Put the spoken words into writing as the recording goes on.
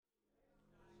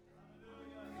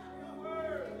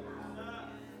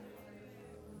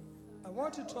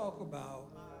want to talk about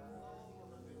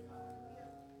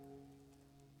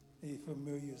a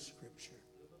familiar scripture.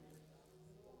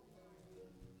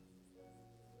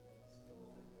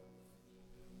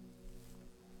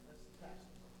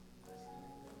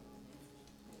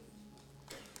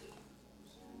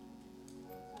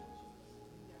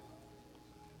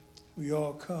 We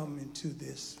all come into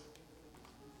this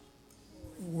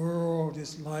world,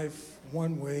 this life,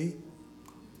 one way.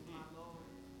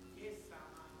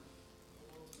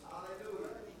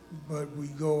 But we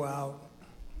go out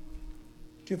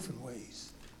different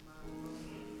ways.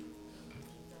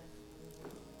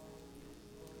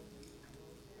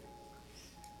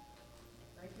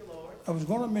 Thank you, Lord. I was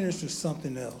going to minister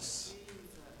something else.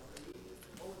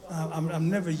 I'm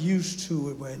never used to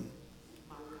it when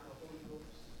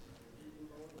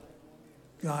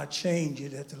God changed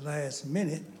it at the last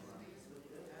minute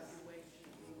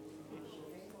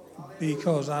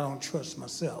because I don't trust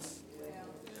myself.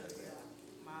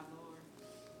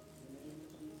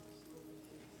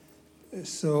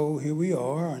 So here we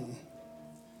are, and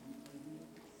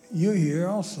you're here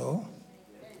also,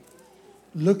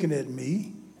 looking at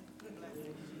me,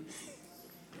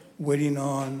 waiting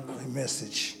on a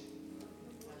message.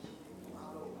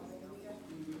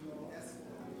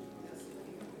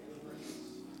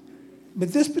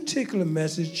 But this particular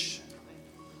message,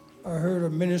 I heard a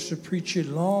minister preach it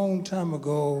a long time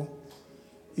ago.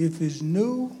 If it's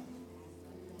new,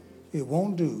 it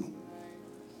won't do.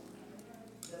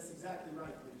 That's exactly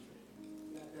right, preacher.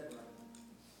 You got that right.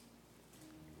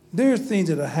 There are things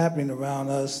that are happening around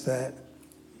us that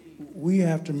we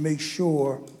have to make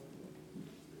sure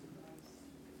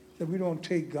that we don't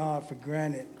take God for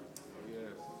granted,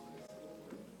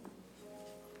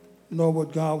 nor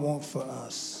what God wants for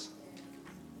us.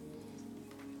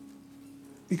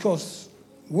 Because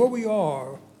where we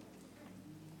are,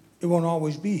 it won't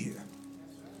always be here.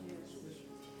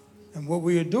 And what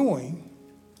we are doing,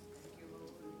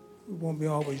 we won't be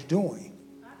always doing.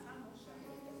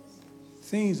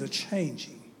 Things are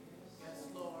changing.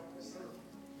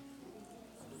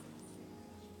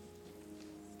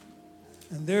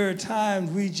 And there are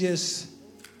times we just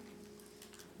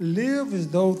live as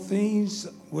though things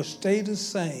will stay the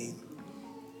same.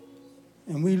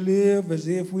 And we live as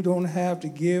if we don't have to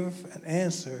give an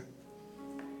answer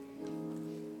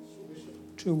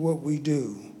to what we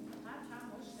do.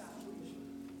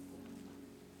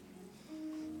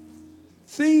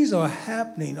 Things are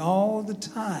happening all the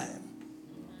time.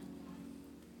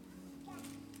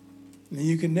 And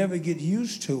you can never get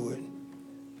used to it.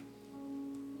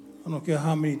 I don't care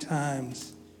how many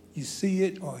times you see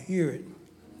it or hear it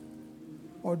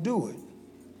or do it.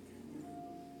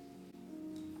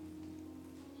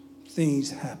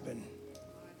 Things happen.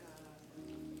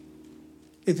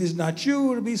 If it's not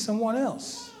you, it'll be someone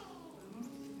else.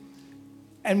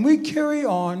 And we carry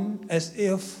on as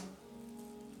if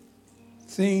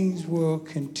things will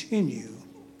continue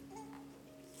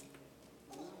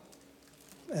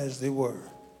as they were.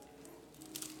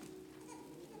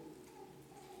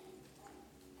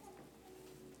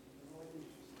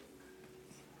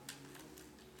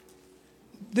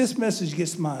 This message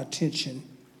gets my attention.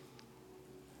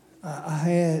 I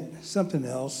had something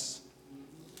else,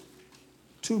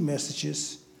 two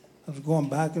messages. I was going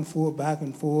back and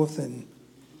forth, and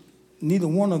neither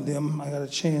one of them I got a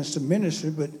chance to minister,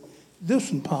 but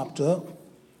this one popped up.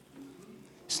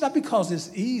 It's not because it's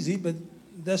easy, but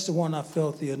that's the one I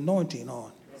felt the anointing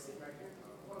on.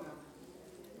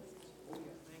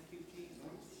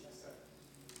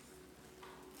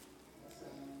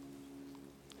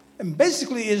 And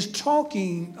basically it's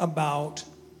talking about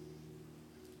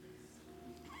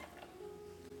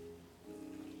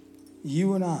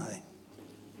you and I.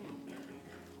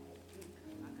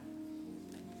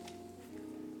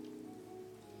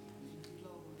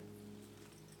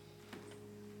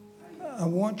 I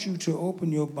want you to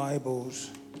open your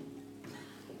Bibles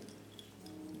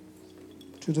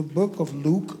to the book of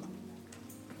Luke,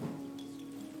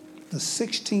 the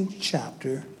 16th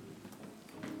chapter.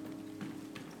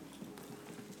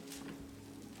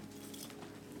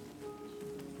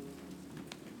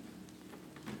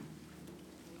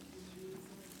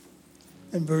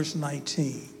 And verse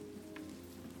 19.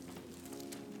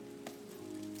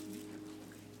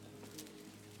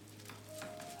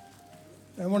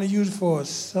 I want to use for a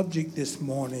subject this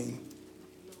morning,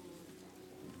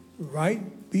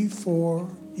 right before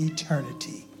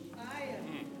eternity.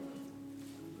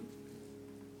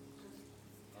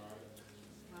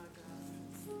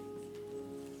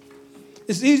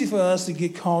 It's easy for us to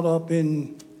get caught up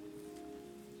in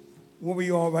where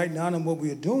we are right now and what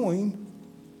we are doing.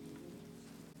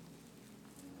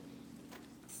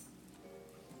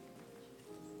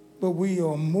 but we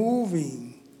are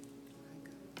moving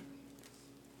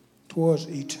towards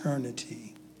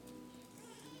eternity.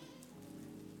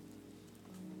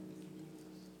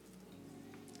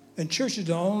 And church is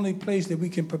the only place that we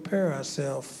can prepare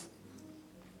ourselves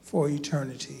for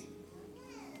eternity.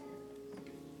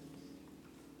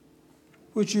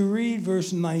 Would you read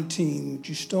verse 19? Would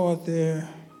you start there?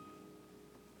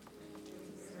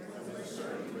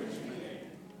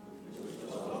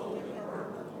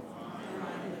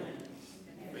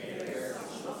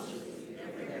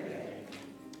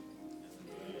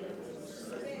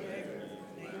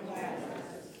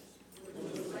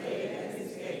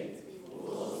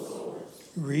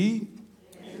 Read.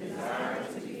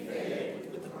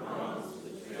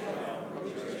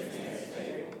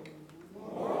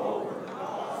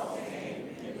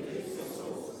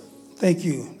 Thank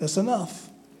you. That's enough.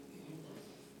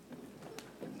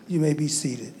 You may be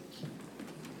seated.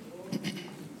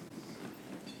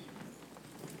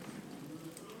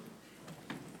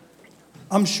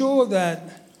 I'm sure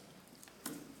that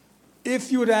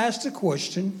if you would ask the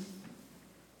question,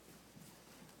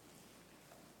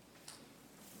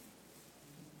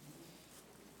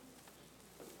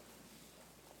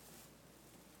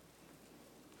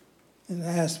 and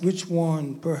ask which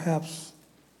one perhaps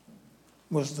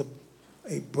was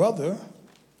a brother,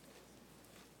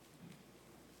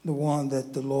 the one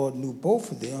that the Lord knew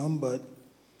both of them, but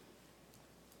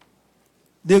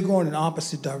they're going in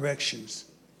opposite directions.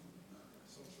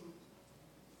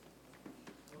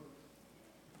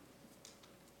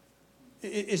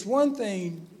 It's one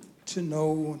thing to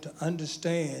know, to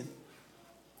understand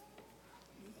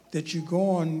that you're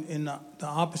going in the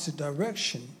opposite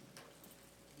direction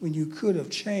when you could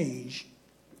have changed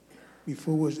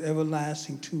before it was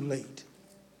everlasting too late.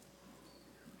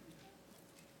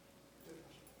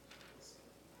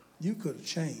 You could have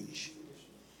changed.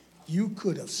 You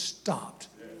could have stopped.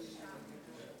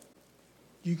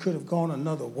 You could have gone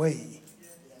another way.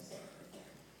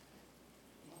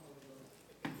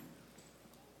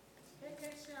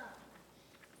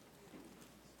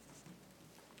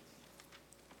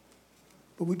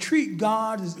 But we treat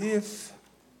God as if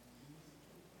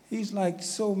he's like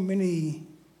so many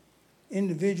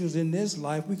individuals in this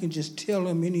life. We can just tell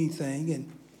him anything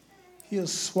and he'll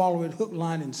swallow it hook,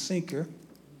 line, and sinker.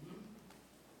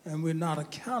 And we're not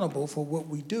accountable for what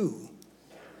we do.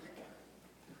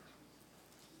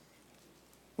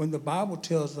 When the Bible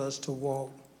tells us to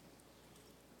walk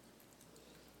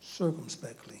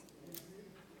circumspectly.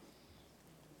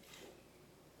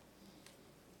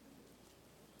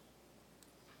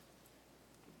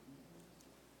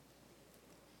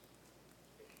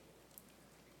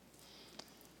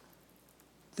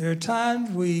 There are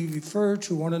times we refer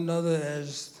to one another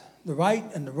as the right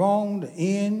and the wrong, the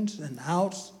ins and the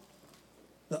outs,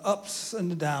 the ups and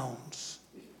the downs.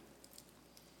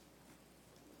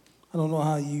 I don't know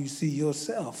how you see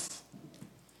yourself.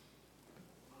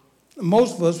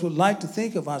 Most of us would like to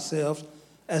think of ourselves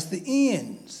as the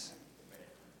ends.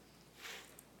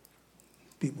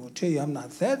 People will tell you, I'm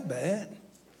not that bad.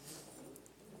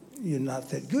 You're not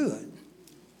that good.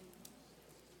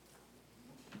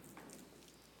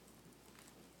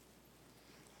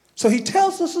 So he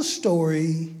tells us a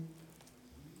story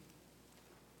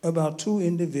about two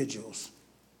individuals.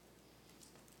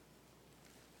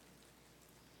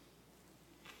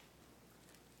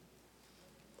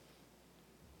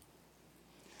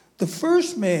 The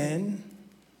first man,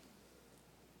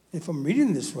 if I'm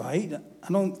reading this right,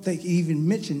 I don't think he even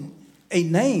mentioned a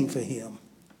name for him.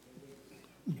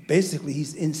 Basically,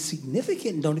 he's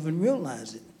insignificant and don't even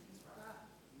realize it.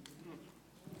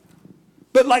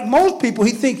 But like most people,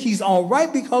 he thinks he's all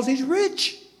right because he's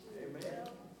rich. Amen.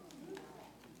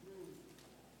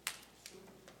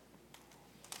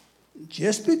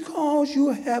 Just because you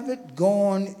have it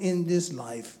gone in this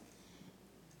life,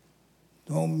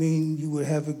 don't mean you would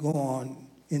have it gone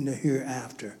in the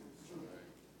hereafter.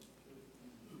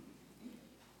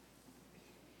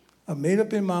 I made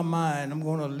up in my mind I'm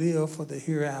going to live for the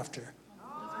hereafter.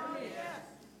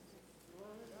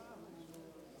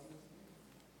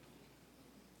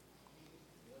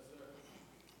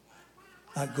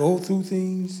 I go through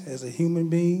things as a human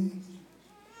being.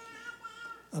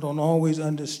 I don't always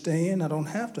understand. I don't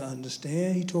have to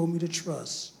understand. He told me to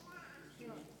trust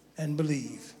and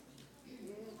believe.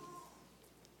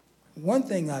 One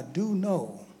thing I do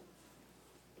know,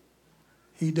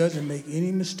 he doesn't make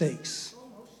any mistakes.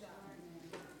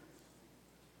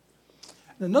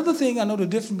 And another thing I know the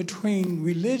difference between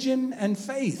religion and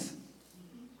faith.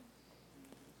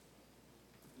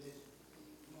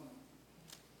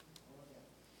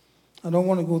 I don't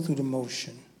want to go through the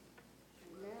motion.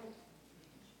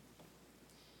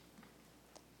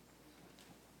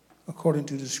 according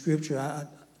to the scripture. I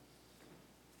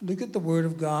look at the Word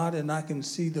of God and I can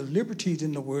see the liberties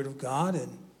in the Word of God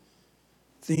and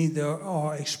things that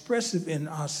are expressive in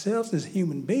ourselves as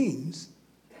human beings.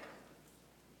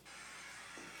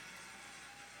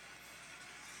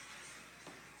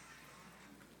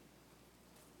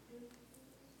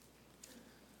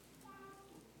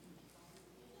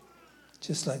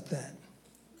 Just like that.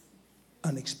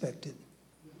 Unexpected.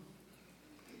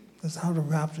 That's how the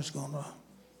rapture's going to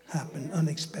happen,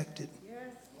 unexpected.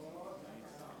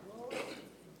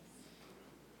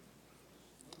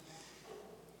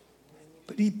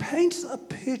 But he paints a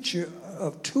picture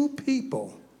of two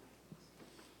people.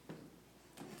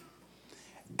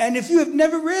 And if you have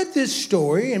never read this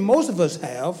story, and most of us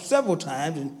have several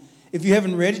times, and if you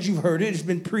haven't read it, you've heard it, it's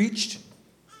been preached.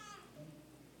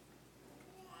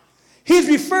 He's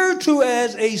referred to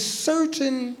as a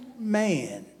certain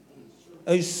man,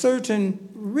 a certain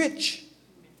rich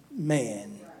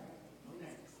man,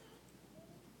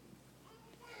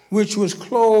 which was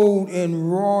clothed in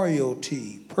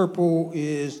royalty. Purple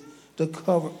is the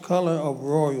color of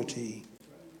royalty.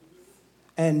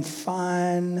 And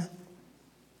fine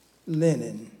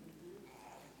linen.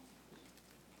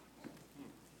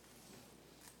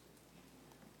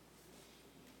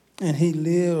 And he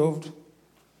lived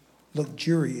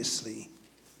luxuriously.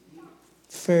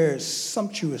 Fares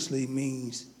sumptuously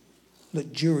means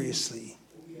luxuriously.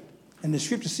 And the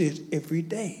scripture says every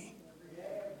day.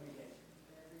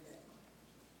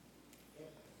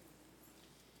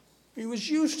 He was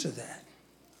used to that.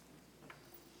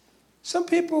 Some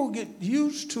people get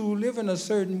used to living a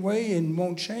certain way and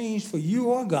won't change for you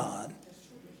or God.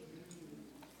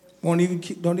 Don't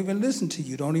even listen to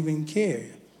you, don't even care.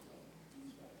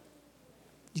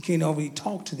 You can't always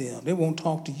talk to them. They won't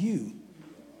talk to you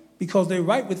because they're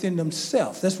right within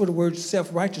themselves. That's where the word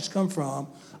self-righteous come from.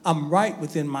 I'm right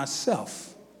within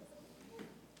myself.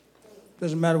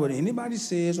 Doesn't matter what anybody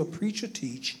says or preach or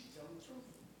teach.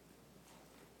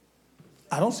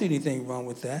 I don't see anything wrong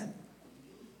with that.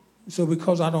 So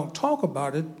because I don't talk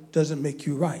about it doesn't make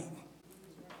you right.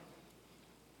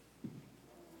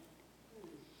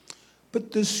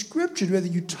 But the scriptures, whether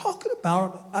you're talking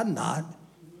about it or not,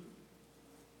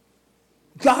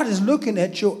 God is looking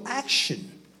at your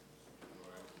action.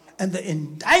 And the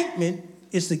indictment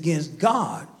is against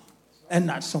God and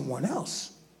not someone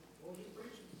else.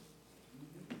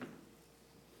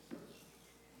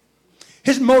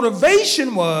 His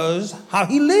motivation was how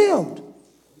he lived,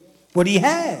 what he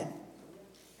had.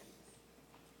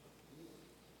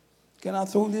 Can I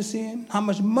throw this in? How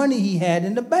much money he had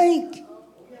in the bank.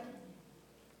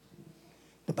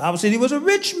 The Bible said he was a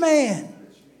rich man.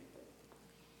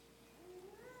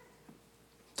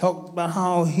 Talked about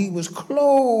how he was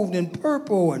clothed in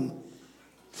purple and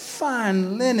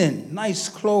fine linen, nice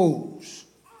clothes.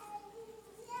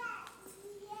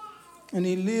 And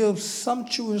he lived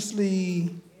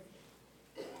sumptuously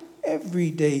every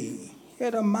day. He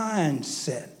had a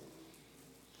mindset.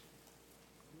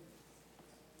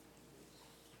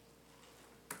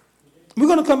 We're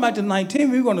going to come back to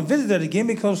 19. We're going to visit that again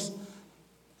because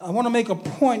I want to make a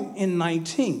point in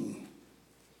 19.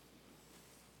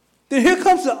 Then here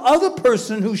comes the other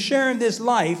person who's sharing this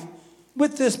life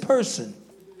with this person.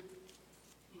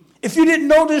 If you didn't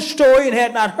know this story and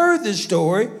had not heard this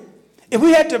story, if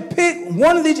we had to pick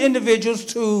one of these individuals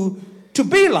to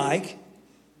be like,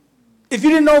 if you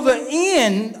didn't know the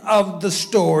end of the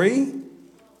story,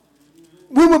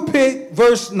 we would pick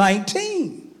verse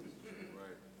 19.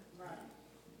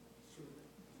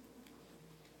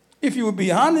 If you would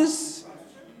be honest,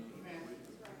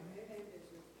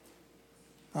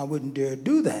 I wouldn't dare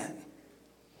do that.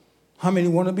 How many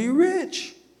want to be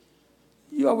rich?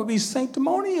 You ought to be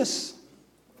sanctimonious.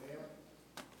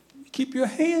 Keep your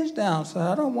hands down. So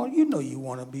I don't want, you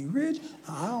want to be rich.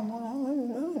 I don't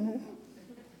want.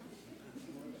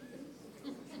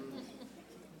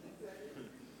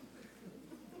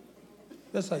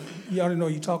 That's like, you already know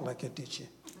you talk like that, did you?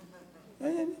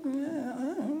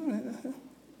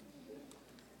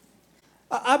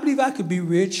 I believe I could be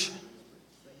rich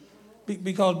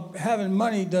because having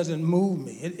money doesn't move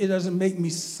me. It doesn't make me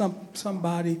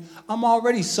somebody. I'm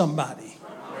already somebody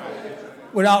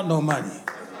without no money.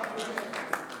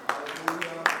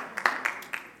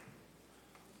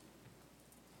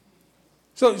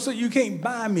 So you can't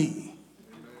buy me.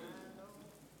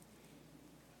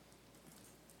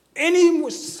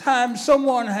 Anytime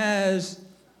someone has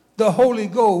the Holy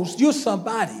Ghost, you're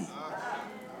somebody.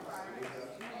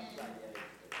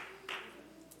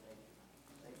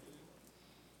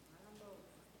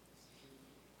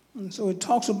 And so it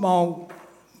talks about,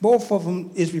 both of them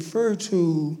is referred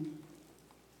to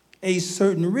a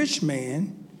certain rich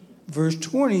man. Verse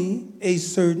 20, a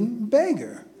certain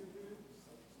beggar.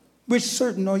 Which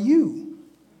certain are you?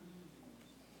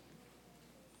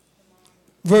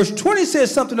 Verse 20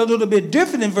 says something a little bit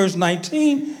different than verse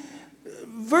 19.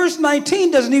 Verse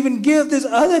 19 doesn't even give this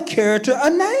other character a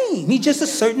name. He's just a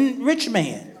certain rich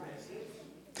man.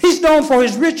 He's known for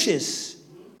his riches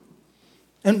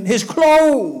and his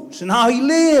clothes and how he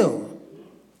lived.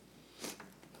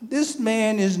 This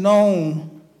man is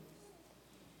known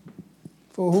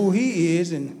for who he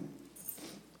is and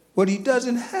what he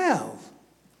doesn't have.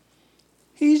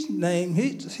 He's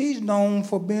known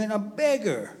for being a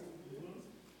beggar.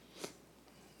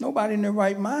 Nobody in their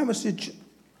right mind would say,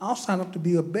 I'll sign up to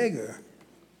be a beggar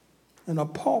and a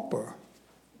pauper.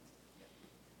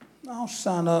 I'll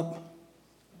sign up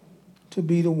to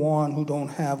be the one who don't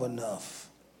have enough.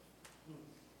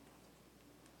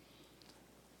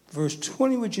 Verse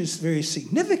 20, which is very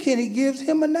significant, he gives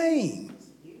him a name.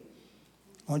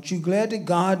 Aren't you glad that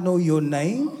God knows your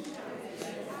name?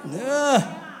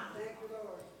 Yeah.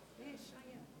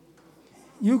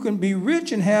 You can be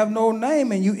rich and have no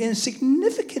name, and you're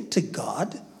insignificant to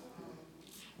God.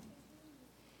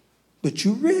 But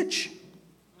you're rich.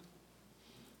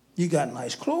 You got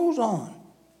nice clothes on.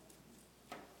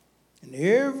 And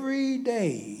every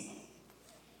day,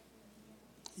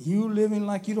 you living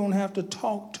like you don't have to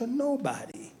talk to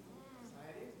nobody.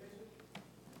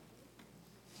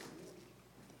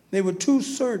 They were too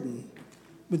certain,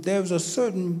 but there was a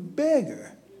certain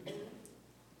beggar.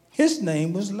 His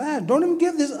name was Lazarus. Don't even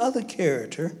give this other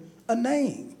character a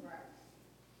name.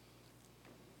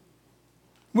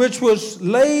 Which was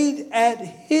laid at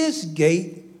his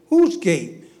gate. Whose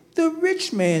gate? The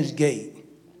rich man's gate.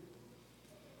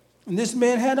 And this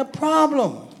man had a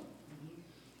problem.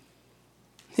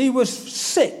 He was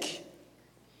sick.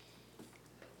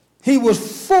 He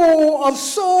was full of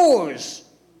sores.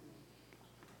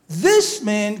 This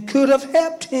man could have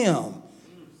helped him.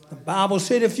 The Bible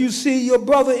said if you see your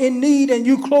brother in need and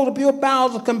you close up your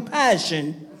bowels of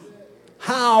compassion,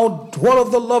 how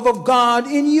dwelleth the love of God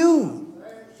in you?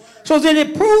 So then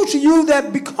it proves to you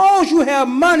that because you have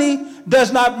money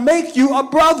does not make you a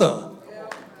brother.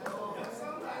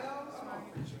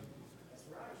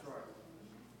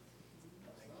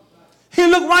 He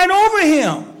looked right over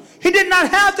him. He did not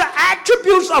have the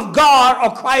attributes of God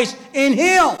or Christ in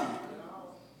him.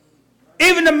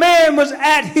 Even the man was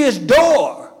at his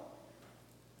door.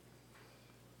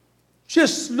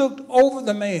 Just looked over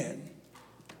the man.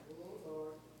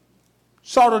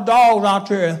 Saw the dog out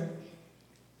there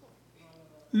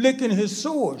licking his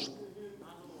sores.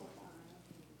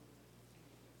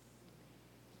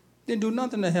 Didn't do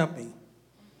nothing to help him.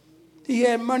 He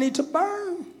had money to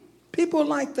burn. People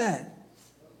like that.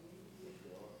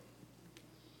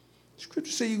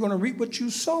 Scripture says you're going to reap what you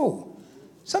sow.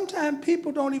 Sometimes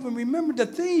people don't even remember the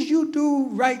things you do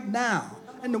right now.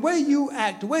 And the way you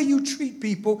act, the way you treat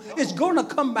people, it's going to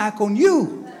come back on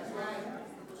you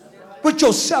with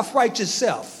your self-righteous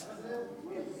self.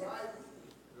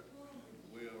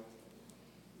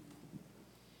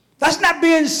 That's not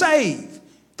being saved.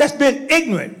 That's being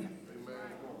ignorant.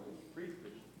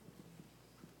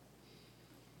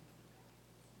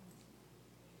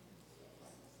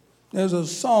 There's a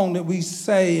song that we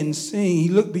say and sing, he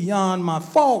looked beyond my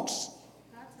faults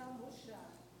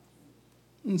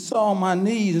and saw my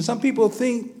needs. And some people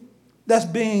think that's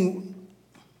being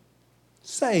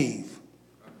saved.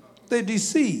 They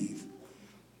deceive.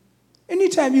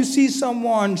 Anytime you see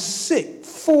someone sick,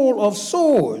 full of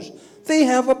sores, they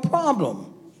have a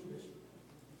problem.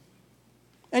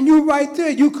 And you right there,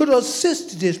 you could have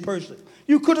assisted this person.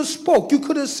 You could have spoke. You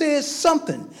could have said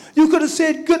something. You could have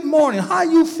said, good morning. How are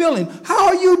you feeling? How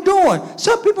are you doing?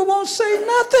 Some people won't say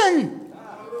nothing.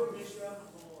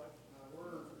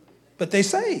 But they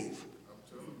save.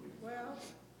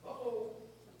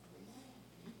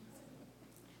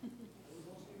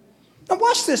 Now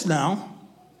watch this now.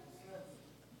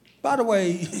 By the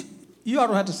way, you all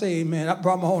don't have to say amen. I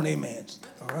brought my own amens.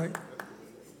 All right?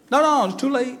 No, it's too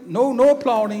late. No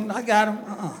applauding. I got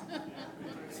them.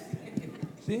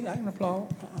 See, I can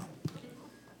applaud.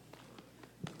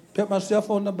 Pat myself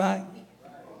on the back.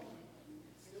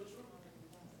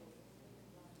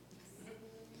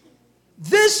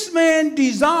 This man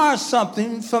desires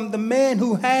something from the man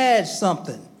who has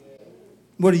something.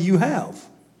 What do you have?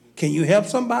 Can you help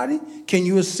somebody? Can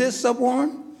you assist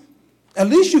someone? At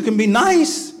least you can be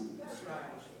nice.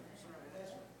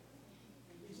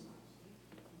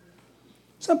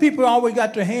 Some people always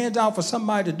got their hands out for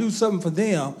somebody to do something for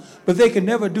them, but they can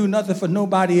never do nothing for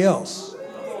nobody else.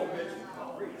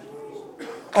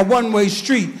 a one-way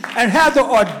street and have the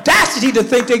audacity to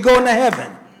think they're going to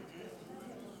heaven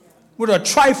with a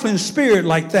trifling spirit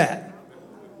like that.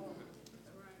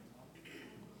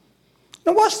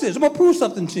 Now watch this. I'm going to prove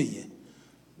something to you.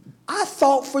 I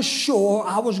thought for sure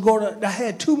I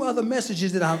had two other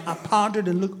messages that I pondered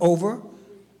and looked over.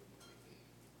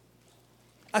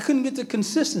 I couldn't get the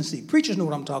consistency. Preachers know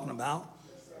what I'm talking about.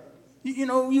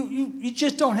 You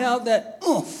just don't have that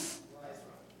oomph.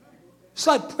 It's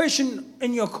like pushing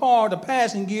in your car the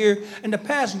passing gear, and the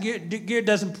passing gear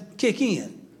doesn't kick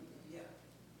in.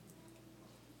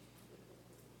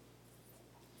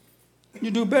 You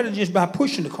do better just by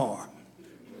pushing the car.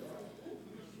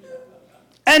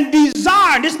 And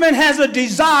desire. This man has a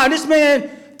desire.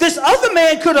 This other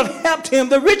man could have helped him.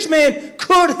 The rich man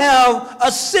could have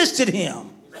assisted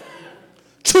him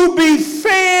to be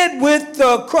fed with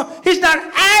the crumbs. He's not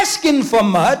asking for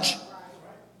much.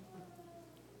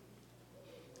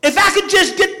 If I could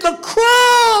just get the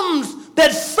crumbs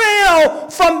that fell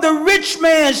from the rich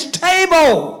man's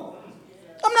table.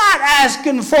 I'm not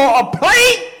asking for a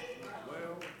plate.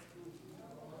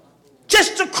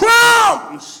 Just the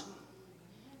crumbs.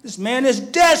 This man is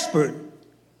desperate.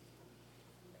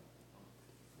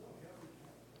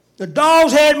 The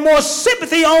dogs had more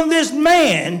sympathy on this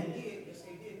man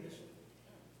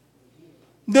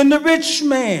than the rich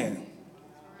man.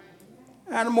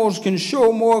 Animals can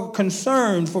show more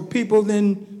concern for people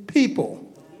than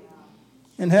people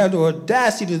and have the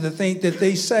audacity to think that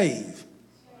they save.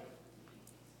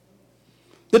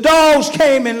 The dogs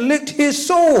came and licked his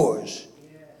sores.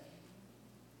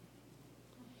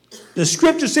 The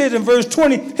scripture says in verse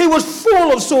 20, he was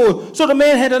full of sores. So the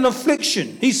man had an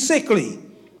affliction. He's sickly.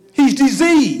 He's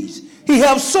diseased. He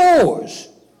has sores.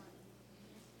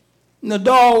 And the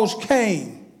dogs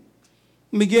came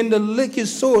and began to lick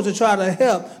his sores to try to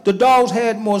help. The dogs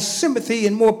had more sympathy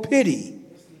and more pity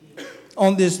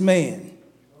on this man.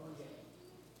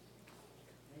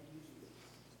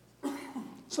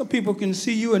 Some people can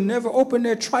see you and never open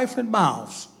their trifling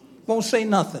mouths. Won't say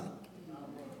nothing.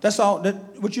 That's all.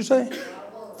 What you say?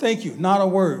 Thank you. Not a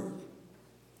word.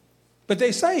 But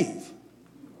they save.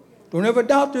 Don't ever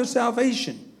doubt their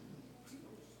salvation.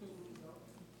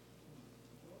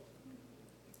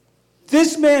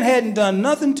 This man hadn't done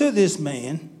nothing to this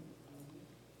man.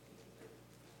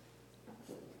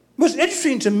 What's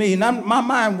interesting to me, and my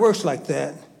mind works like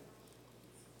that,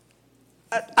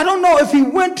 I don't know if he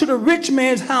went to the rich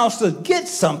man's house to get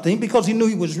something because he knew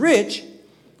he was rich.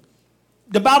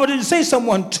 The Bible didn't say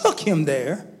someone took him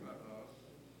there.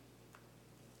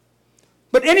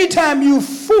 But anytime you're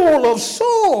full of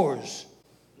sores,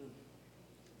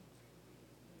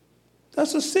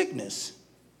 that's a sickness.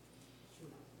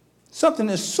 Something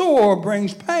that's sore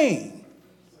brings pain.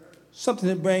 Something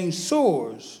that brings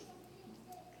sores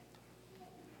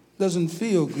doesn't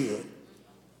feel good.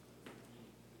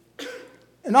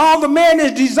 And all the man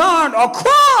is desiring are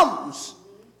crumbs.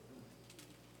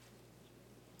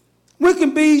 We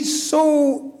can be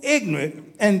so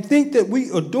ignorant and think that we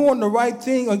are doing the right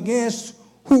thing against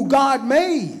who God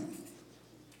made.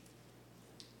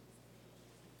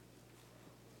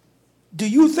 Do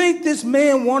you think this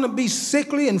man want to be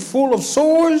sickly and full of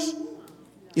sores?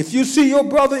 If you see your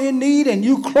brother in need and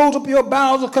you close up your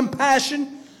bowels of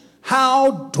compassion,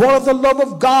 how dwelleth the love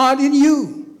of God in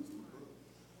you?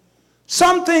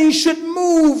 Some things should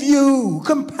move you.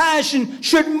 Compassion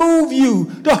should move you.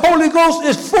 The Holy Ghost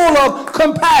is full of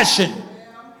compassion.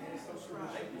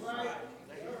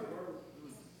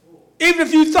 Even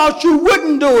if you thought you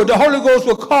wouldn't do it, the Holy Ghost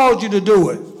will cause you to do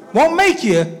it. Won't make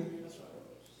you,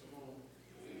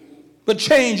 but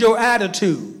change your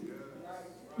attitude.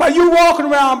 By you walking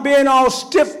around being all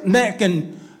stiff-necked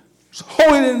and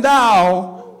holier than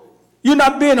thou, you're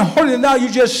not being holier than thou,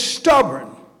 you're just stubborn.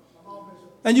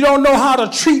 And you don't know how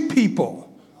to treat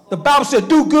people. The Bible said,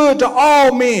 do good to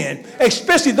all men,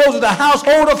 especially those of the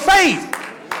household of faith.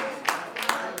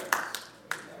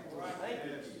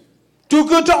 Do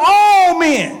good to all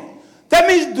men. That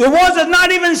means the ones that are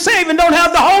not even saved and don't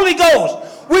have the Holy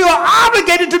Ghost. We are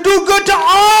obligated to do good to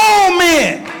all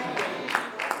men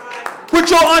with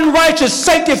your unrighteous,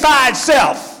 sanctified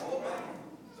self.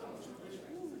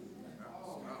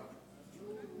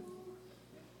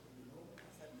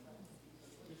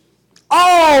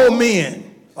 All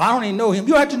men. I don't even know him.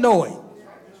 You have to know him.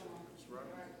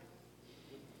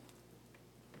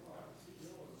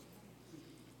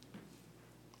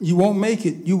 You won't make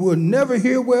it. You will never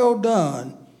hear well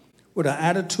done with an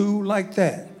attitude like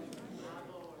that.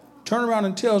 Turn around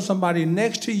and tell somebody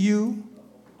next to you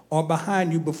or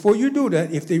behind you, before you do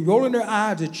that, if they rolling their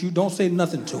eyes at you, don't say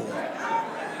nothing to them.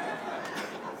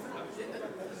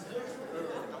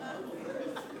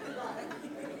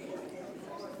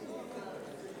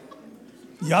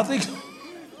 Y'all think,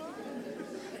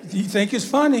 you think it's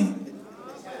funny?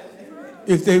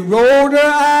 If they roll their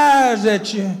eyes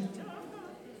at you,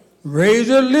 raise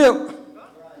their lip,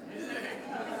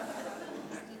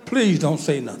 please don't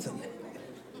say nothing.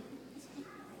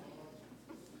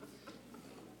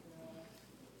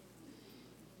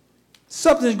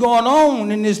 Something's going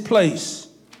on in this place.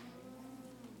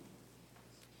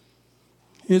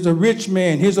 Here's a rich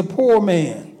man, here's a poor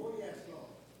man.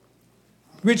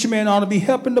 Rich man ought to be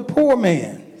helping the poor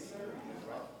man.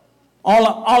 All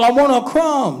I want are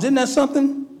crumbs. Isn't that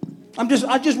something?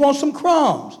 I just want some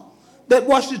crumbs.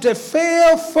 That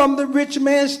fell from the rich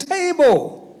man's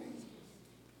table.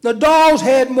 The dogs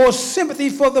had more sympathy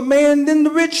for the man than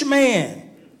the rich man.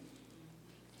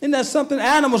 Isn't that something?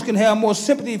 Animals can have more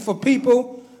sympathy for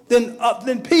people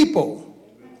than people.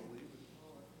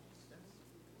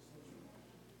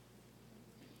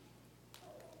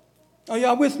 Are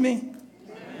y'all with me?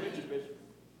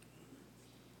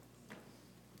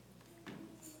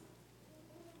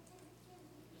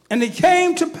 And it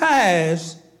came to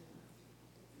pass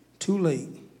too late.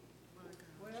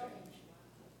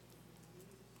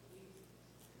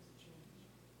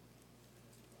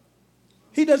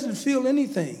 He doesn't feel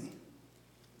anything.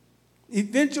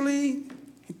 Eventually,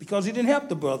 because he didn't help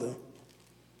the brother,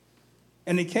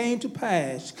 and it came to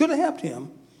pass, could have helped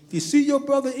him. If you see your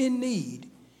brother in need,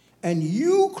 and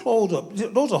you close up,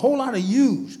 those are a whole lot of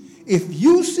yous. If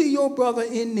you see your brother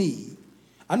in need,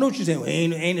 I know what you're saying, well,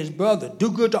 ain't his brother. Do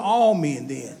good to all men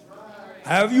then.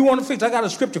 However you want to fix it, I got a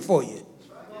scripture for you.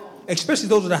 Especially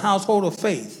those of the household of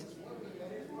faith.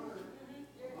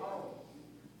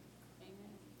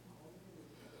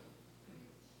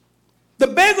 The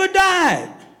beggar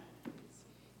died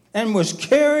and was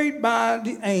carried by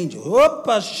the angel.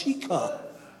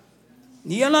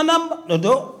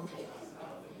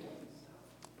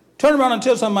 Turn around and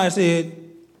tell somebody, said,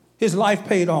 his life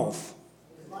paid off.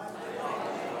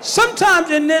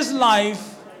 Sometimes in this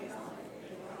life,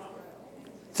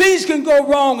 things can go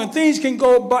wrong and things can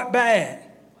go bad.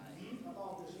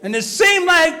 And it seems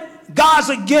like God's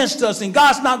against us and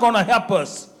God's not going to help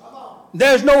us.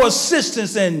 There's no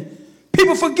assistance and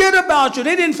people forget about you.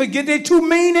 They didn't forget. They're too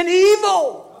mean and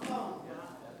evil.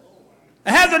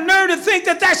 And have the nerve to think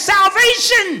that that's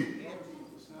salvation.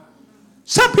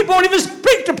 Some people don't even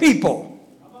speak to people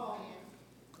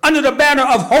under the banner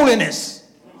of holiness.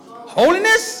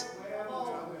 Holiness?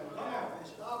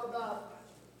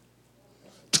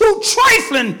 Too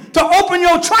trifling to open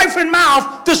your trifling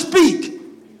mouth to speak.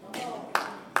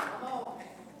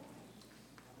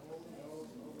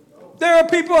 There are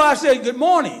people I say, good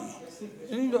morning.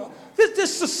 You know,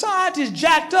 this society is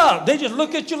jacked up. They just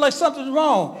look at you like something's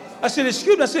wrong. I said,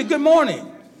 excuse me. I said, good morning.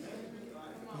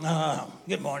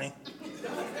 Good morning.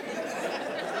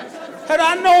 Had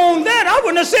I known that, I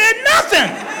wouldn't have said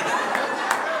nothing.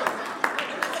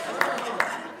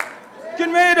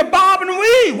 Getting ready to bob and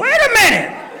weave. Wait a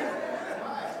minute.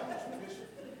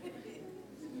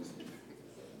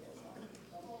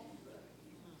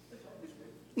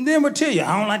 And then we'll tell you,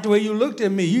 I don't like the way you looked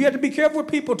at me. You have to be careful with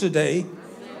people today.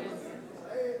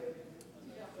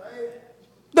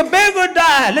 The beggar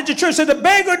died. Let your church say the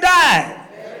beggar died.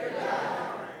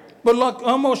 But look,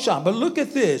 almost shot. But look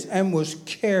at this. And was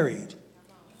carried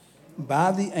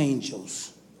by the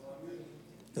angels.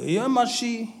 The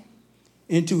Yamashi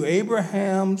into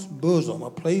Abraham's bosom, a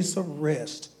place of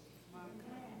rest.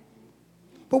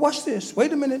 But watch this.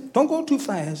 Wait a minute. Don't go too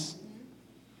fast.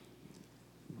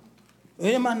 The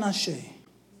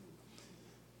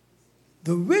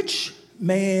rich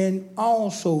man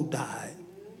also died,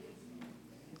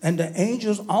 and the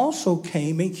angels also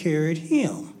came and carried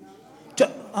him.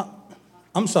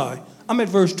 I'm sorry, I'm at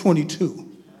verse 22.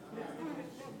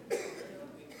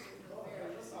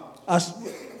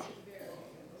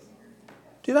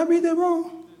 Did I read that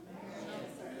wrong?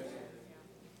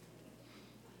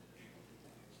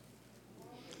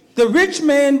 The rich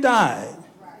man died.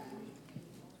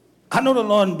 I know the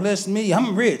Lord blessed me.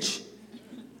 I'm rich.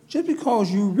 Just because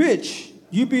you're rich,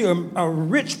 you be a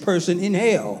rich person in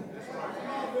hell.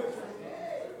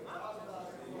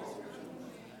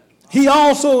 He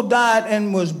also died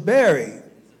and was buried.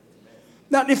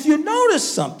 Now, if you notice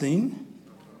something,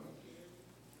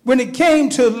 when it came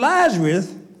to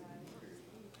Lazarus,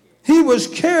 he was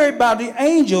carried by the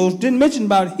angels, didn't mention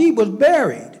about it, he was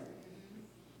buried.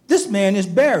 This man is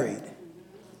buried.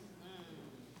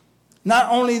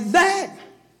 Not only that,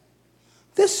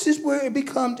 this is where it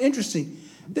becomes interesting.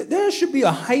 There should be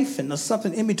a hyphen or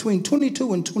something in between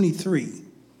 22 and 23.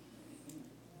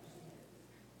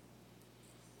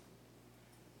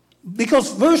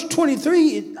 Because verse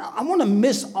 23, I want to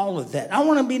miss all of that. I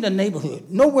want to be in the neighborhood,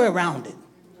 nowhere around it.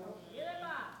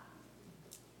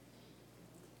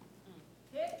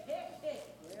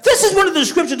 This is one of the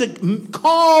scriptures that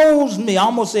calls me, I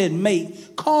almost said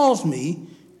calls me,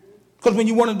 because when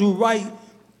you want to do right,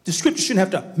 the scripture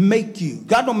shouldn't have to make you.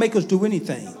 God don't make us do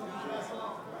anything.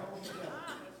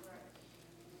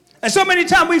 And so many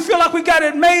times we feel like we got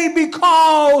it made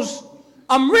because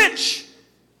I'm rich.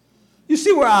 You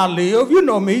see where I live. You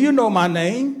know me. You know my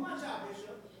name.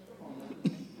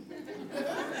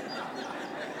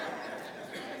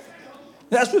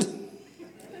 That's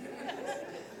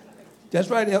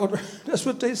right, Elder. That's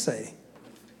what they say.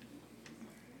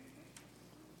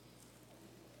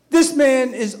 This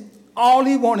man is, all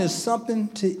he wants is something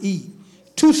to eat.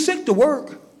 Too sick to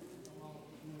work.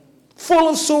 Full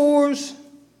of sores.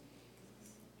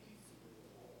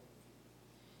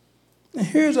 And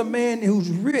here's a man who's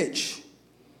rich.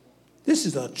 This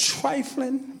is a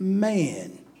trifling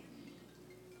man.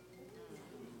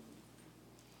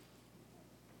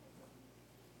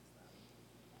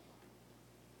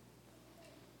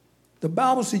 The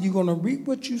Bible said you're going to reap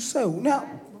what you sow. Now,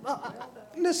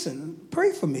 listen,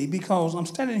 pray for me because I'm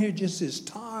standing here just as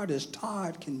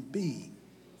tired can be.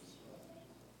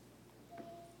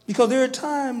 Because there are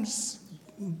times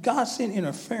God sent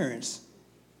interference.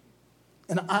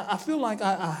 And I feel like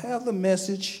I have the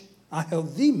message. I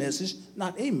have the message,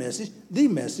 not a message, the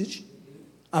message.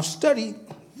 I've studied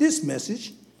this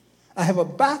message. I have a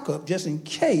backup just in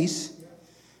case.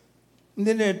 And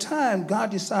then there are times God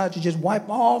decides to just wipe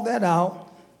all that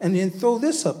out and then throw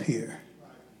this up here.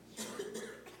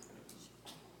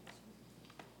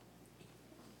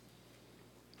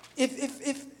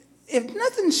 If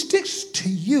nothing sticks to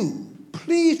you,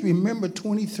 please remember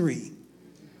 23.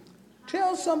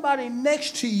 Tell somebody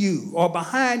next to you or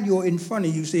behind you or in front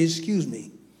of you, say, excuse me.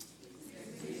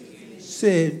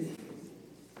 Said,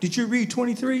 did you read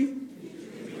 23?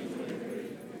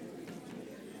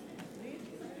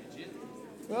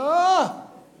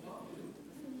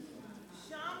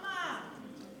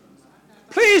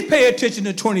 Please pay attention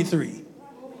to 23.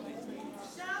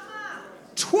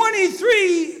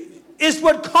 23 is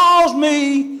what calls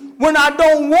me when I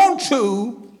don't want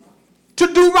to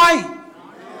do right.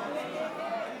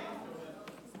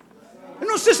 You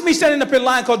know, sister me standing up in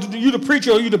line because you the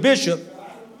preacher or you the bishop.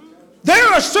 There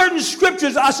are certain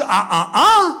scriptures I say,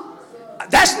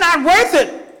 that's not worth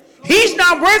it. He's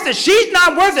not worth it. She's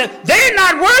not worth it. They're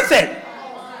not worth it.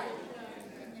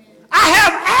 I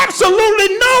have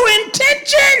absolutely no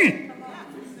intention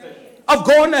of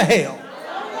going to hell.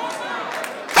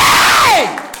 Hey!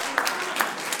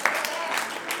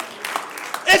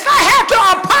 If I have to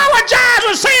apologize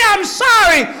or say I'm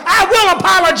sorry, I will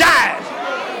apologize.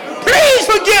 Please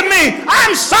forgive me.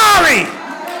 I'm sorry.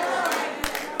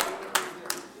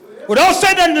 Well, don't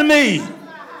say nothing to me.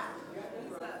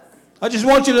 I just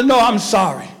want you to know I'm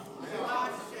sorry.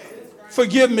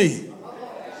 Forgive me.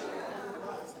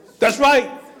 That's right.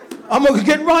 I'm going to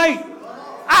get right.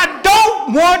 I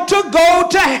don't want to go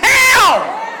to hell.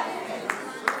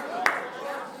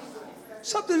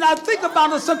 Something I think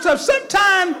about it sometimes.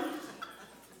 Sometimes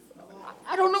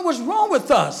I don't know what's wrong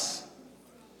with us.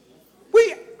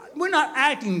 We're not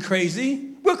acting crazy.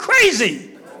 We're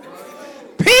crazy.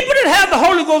 People that have the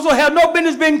Holy Ghost will have no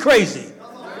business being crazy.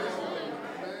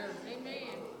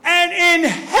 And in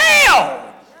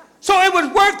hell, so it was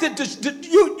worth it.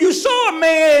 You saw a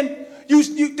man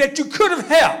that you could have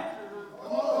helped,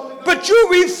 but you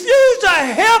refused to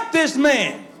help this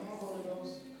man.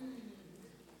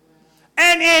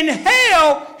 And in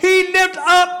hell, he lifted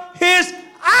up his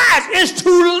eyes. It's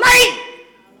too late.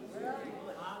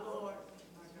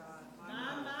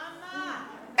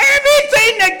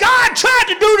 Everything that God tried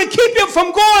to do to keep you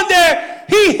from going there,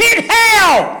 he hit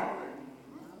hell.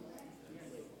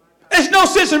 There's no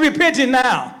sense in repenting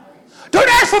now. Don't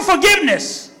ask for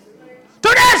forgiveness.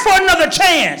 Don't ask for another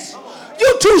chance.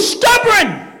 You're too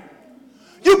stubborn.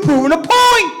 You're proving a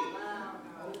point.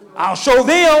 I'll show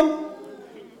them.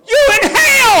 You in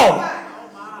hell.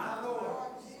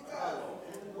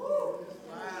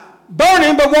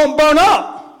 Burning but won't burn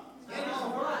up.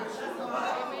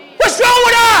 What's wrong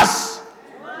with us?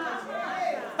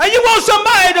 And you want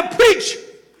somebody to preach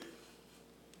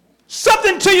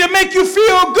something to you, make you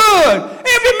feel good.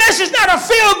 Every message is not a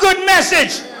feel-good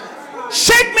message.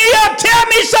 Shake me up, tell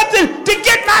me something to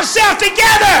get myself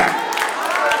together.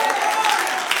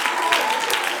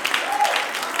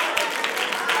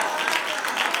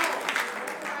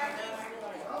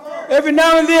 Every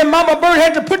now and then, Mama Bird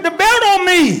had to put the belt on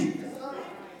me.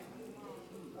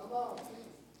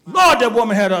 Lord, that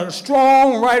woman had a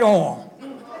strong right arm.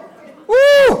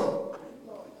 Woo!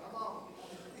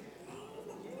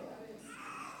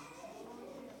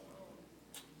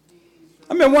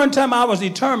 I mean, one time I was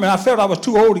determined. I felt I was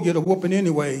too old to get a whooping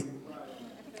anyway.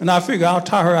 And I figured I'll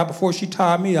tire her out before she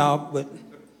tired me out, but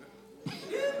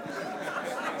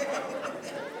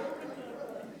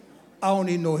I don't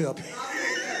need no help.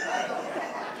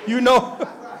 You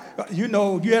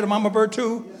you had a Mama Bird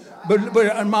too?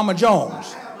 But Mama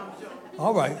Jones.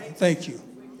 All right, thank you.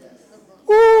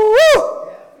 Woo!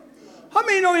 How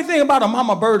many know anything about a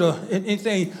Mama Bird or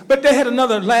anything? But they had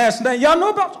another last name. Y'all know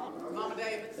about? Mama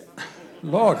Davis.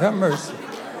 Lord have mercy.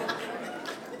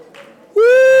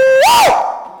 Woo!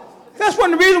 That's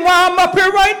one of the reasons why I'm up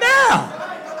here right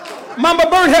now. Mama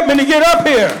Bird helped me to get up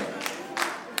here.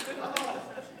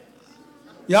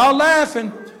 Y'all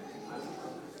laughing.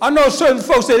 I know certain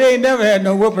folks that they ain't never had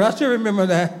no whooping. I still remember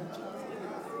that.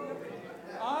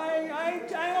 I ain't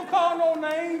gonna call no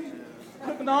names.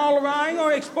 Looking all around, I ain't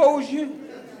gonna expose you.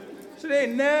 So they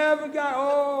never got,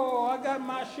 I got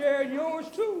my share and yours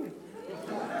too.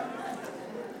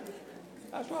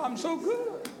 That's why I'm so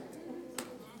good.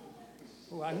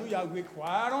 Oh, I knew y'all would be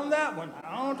quiet on that one.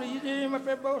 I don't think you did him up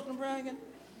there boasting, bragging.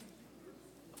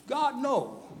 God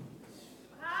knows.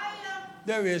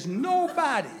 There is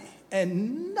nobody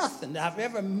and nothing that I've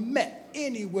ever met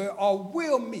anywhere or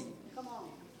will meet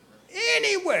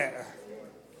anywhere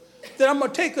that I'm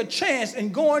going to take a chance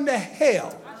and going to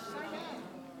hell.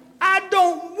 I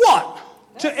don't want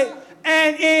to.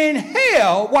 And in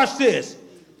hell, watch this.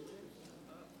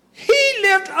 He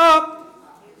lift up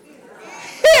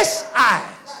his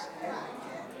eyes.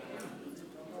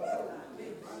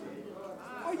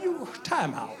 Are you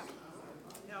time out?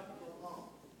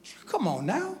 Come on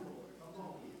now.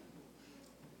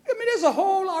 I mean, there's a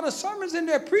whole lot of sermons in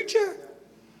there, preacher.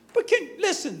 But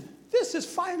listen, this is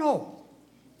final.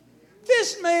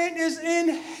 This man is in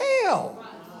hell.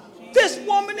 This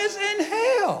woman is in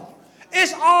hell.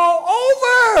 It's all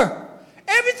over.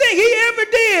 Everything he ever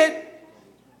did,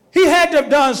 he had to have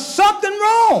done something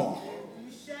wrong.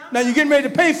 Now you're getting ready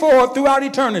to pay for it throughout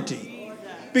eternity.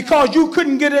 Because you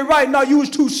couldn't get it right. No, you was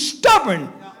too stubborn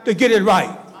to get it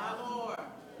right.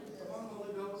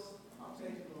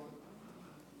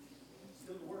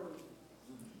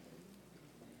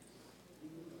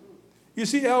 You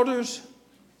see, elders,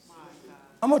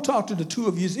 I'm going to talk to the two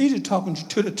of you. It's easier talking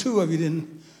to the two of you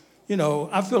than,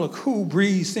 I feel a cool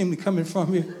breeze seem to be coming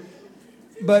from you.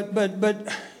 But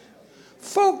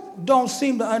folk don't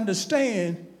seem to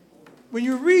understand. When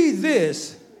you read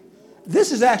this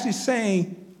is actually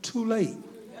saying too late.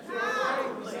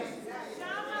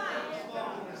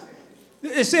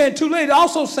 It's saying too late. It's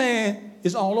also saying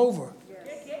it's all over.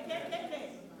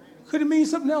 Could it mean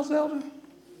something else, elder?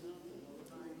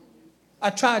 I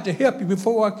tried to help you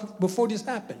before this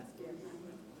happened.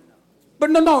 But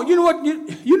no, you know what?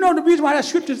 You know the reason why that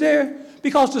scripture's there?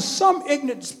 Because to some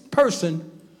ignorant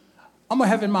person, I'm going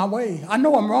to have it my way. I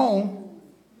know I'm wrong,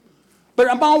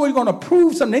 but I'm always going to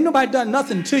prove something. Ain't nobody done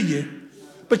nothing to you,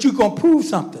 but you're going to prove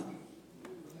something.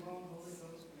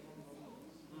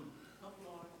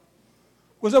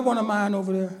 Was that one of mine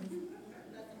over there?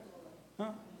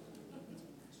 Huh?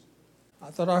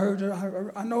 I thought I heard it.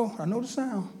 I know the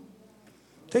sound.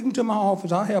 Take him to my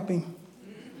office. I'll help him.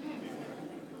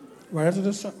 Right after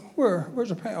this. Where's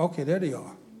the pen? Okay, there they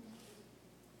are.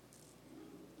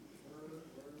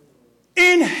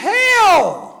 In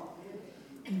hell,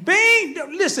 being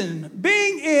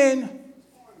in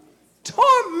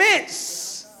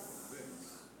torments.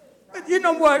 You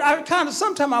know what?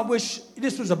 Sometimes I wish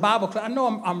this was a Bible class. I know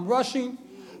I'm rushing,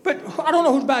 but I don't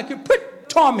know who's back here. Put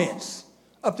torments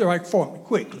up there right for me,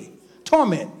 quickly.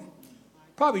 Torment.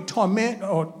 Probably torment,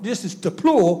 or this is the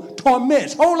plural,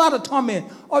 torments. Whole lot of torment.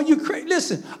 Are you crazy?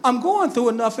 Listen, I'm going through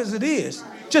enough as it is.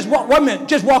 Just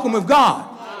walking with God.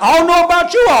 I don't know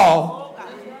about you all.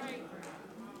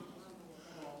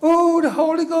 Oh, the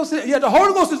Holy Ghost. Yeah, the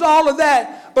Holy Ghost is all of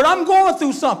that, but I'm going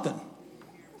through something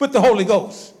with the Holy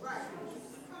Ghost.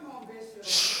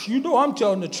 Shh, you know I'm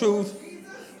telling the truth.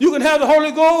 You can have the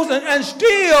Holy Ghost and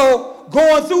still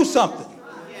going through something.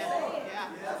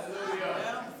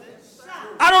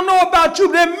 I don't know about you,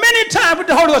 but there are many times with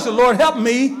the Holy Ghost, the Lord help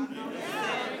me.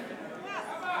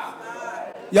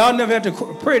 Y'all never have to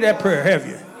pray that prayer, have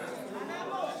you?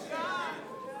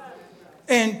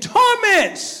 And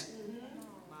torments.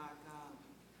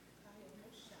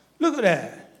 Look at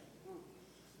that.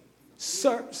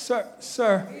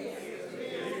 Severe.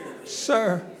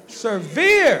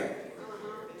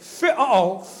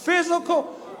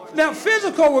 Physical. Now,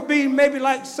 physical would be maybe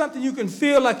like something you can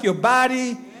feel like your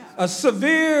body. A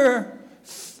severe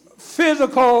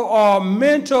physical or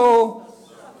mental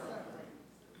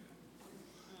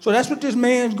So that's what this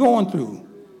man's going through.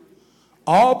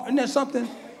 And that's something,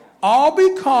 all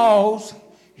because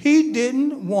he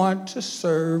didn't want to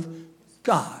serve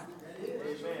God.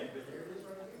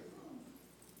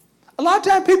 A lot of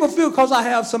times people feel because I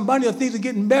have some money or things are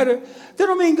getting better, that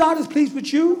don't mean God is pleased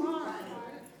with you.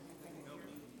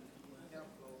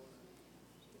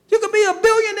 You could be a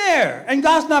billionaire and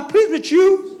God's not pleased with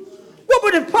you. What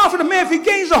would it profit a man if he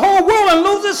gains the whole world and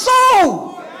loses his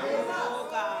soul?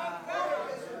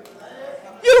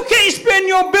 You can't spend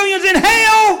your billions in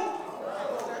hell.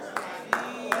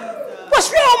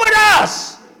 What's wrong with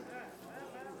us?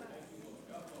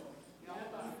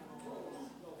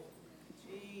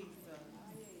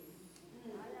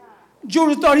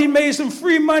 Judas thought he made some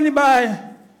free money by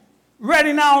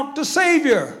ratting out the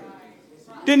Savior.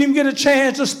 Didn't even get a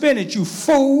chance to spend it, you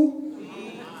fool.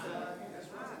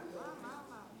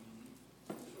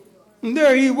 And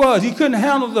there he was. He couldn't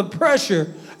handle the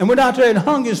pressure and went out there and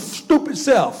hung his stupid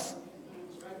self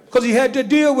because he had to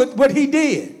deal with what he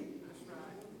did.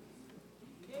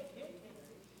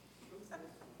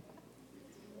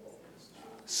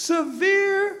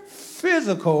 Severe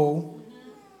physical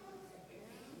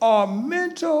or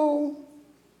mental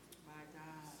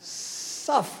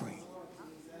suffering.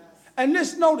 And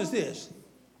notice this.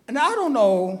 And I don't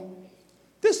know,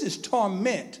 this is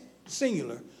torment,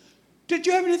 singular. Did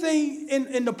you have anything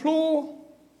in the plural?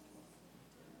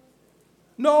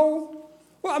 No?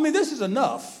 Well, I mean, this is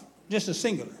enough, just a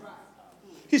singular.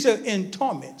 He said, in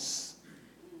torments.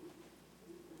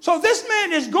 So this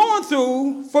man is going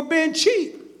through for being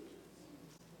cheap.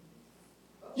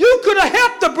 You could have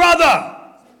helped the brother.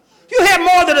 You had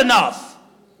more than enough.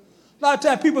 A lot of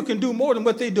times people can do more than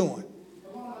what they're doing.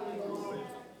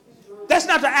 That's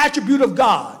not the attribute of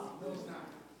God.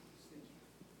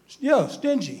 Yeah,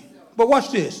 stingy. But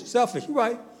watch this. Selfish, you're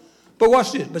right. But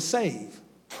watch this. But save.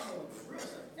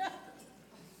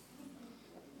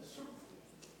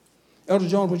 Elder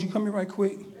Jones, would you come here right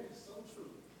quick?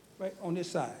 Right on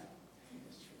this side.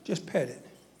 Just pet it.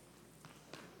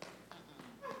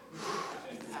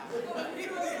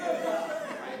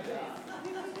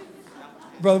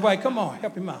 Brother White, come on.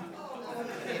 Help him out.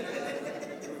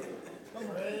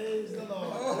 Praise the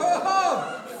Lord.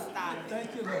 Oh,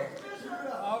 thank you, Lord.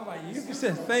 All right, you can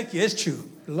say thank you. It's true.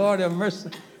 Lord have mercy.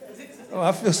 Oh,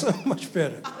 I feel so much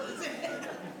better.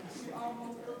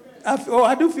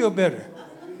 I do feel better.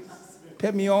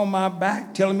 Pat me on my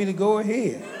back, telling me to go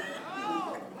ahead.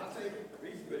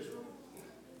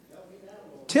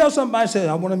 Tell somebody, say,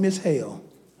 I want to miss hell.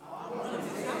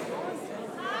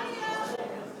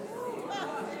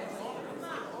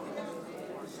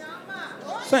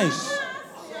 Saints,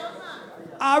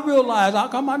 I realize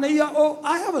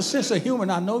I have a sense of humor,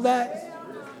 and I know that.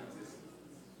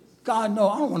 God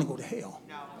knows I don't want to go to hell.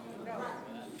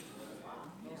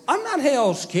 I'm not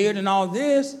hell scared and all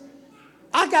this.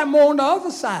 I got more on the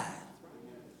other side.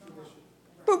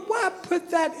 But why put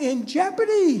that in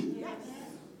jeopardy?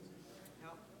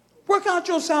 Work out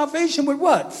your salvation with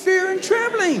what? Fear and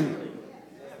trembling.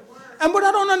 And what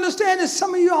I don't understand is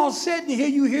some of you all sitting here,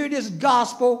 you hear this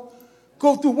gospel,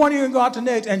 go through one ear and go out the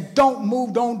next, and don't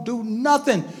move, don't do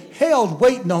nothing. Hell's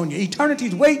waiting on you.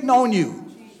 Eternity's waiting on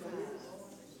you.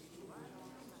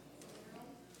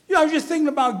 You know, I was just thinking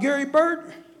about Gary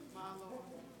Burt.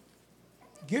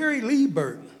 Gary Lee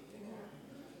Burt.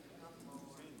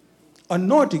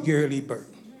 Anointed Gary Lee Burt.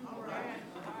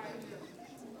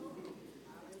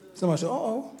 Somebody said,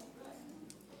 uh-oh.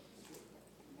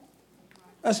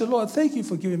 I said, Lord, thank you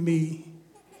for giving me.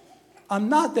 I'm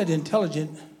not that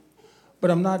intelligent, but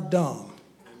I'm not dumb.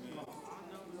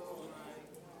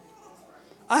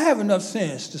 I have enough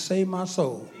sense to save my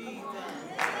soul.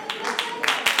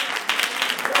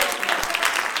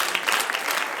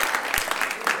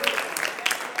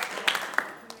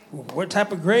 What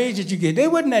type of grades did you get? They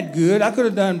wasn't that good. I could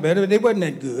have done better, but they wasn't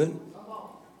that good.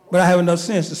 But I have enough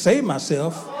sense to save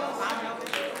myself.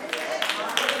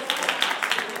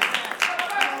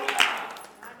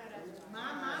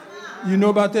 You know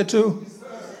about that too?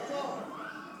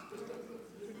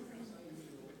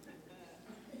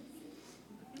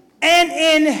 And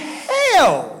in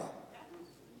hell,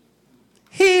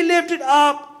 he lifted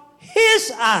up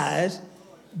his eyes,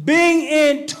 being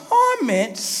in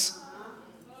torments,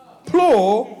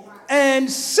 plural, and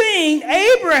seeing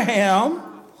Abraham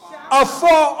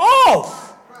afar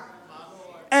off,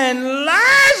 and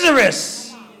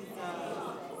Lazarus,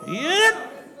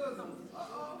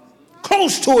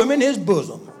 close to him in his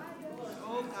bosom.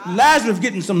 Lazarus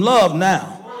getting some love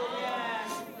now.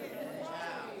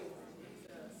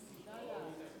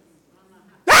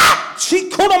 She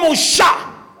could almost shot.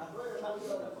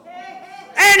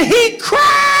 And he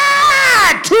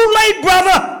cried. Too late,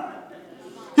 brother.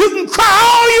 You can cry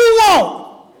all you want.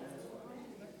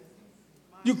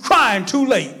 You're crying too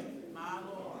late.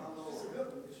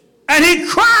 And he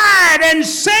cried and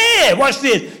said, watch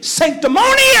this,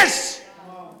 sanctimonious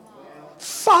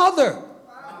Father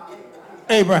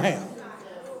Abraham.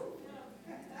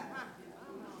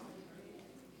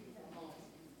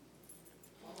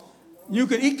 You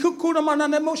can eat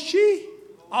kukudamananamoshi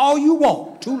all you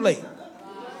want. Too late.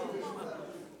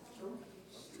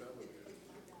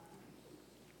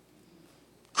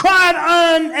 Cried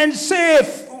on and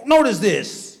said, notice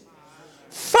this,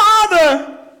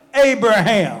 Father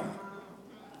Abraham.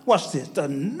 What's this? The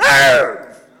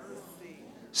nerve.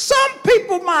 Some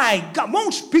people, my God,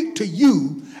 won't speak to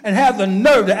you and have the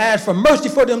nerve to ask for mercy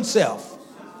for themselves.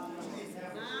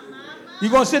 You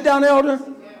going to sit down, elder?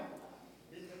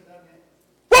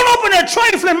 Won't open their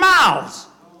trifling mouths,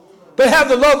 but have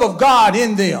the love of God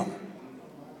in them.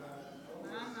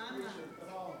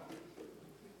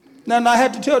 Now, I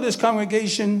had to tell this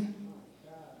congregation,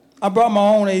 I brought my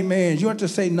own amens. You don't have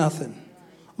to say nothing.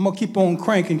 I'm going to keep on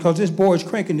cranking because this boy's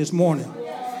cranking this morning.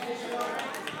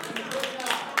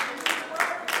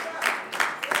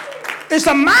 It's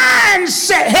a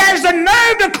mindset, has the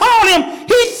nerve to call him.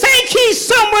 He think he's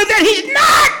somewhere that he's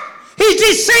not. He's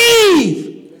deceived.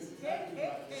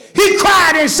 He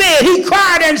cried and said, he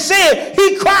cried and said,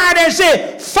 he cried and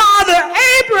said, Father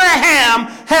Abraham,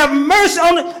 have mercy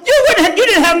on you. You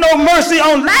didn't have no mercy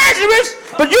on Lazarus,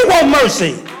 but you want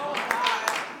mercy.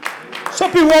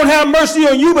 Some people won't have mercy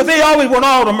on you, but they always want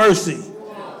all the mercy.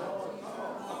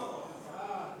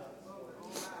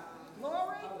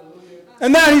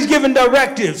 And now he's giving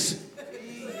directives.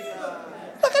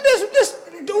 Look at this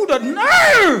dude, the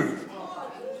nerve.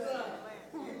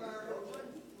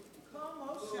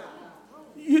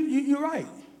 You're right.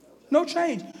 No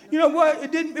change. You know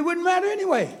what? It wouldn't matter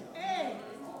anyway.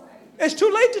 It's too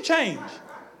late to change.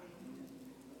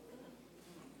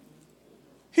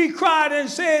 He cried and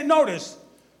said, notice,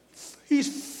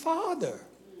 he's Father.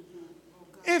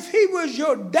 If he was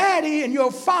your daddy and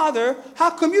your father,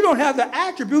 how come you don't have the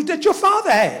attributes that your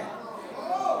father had?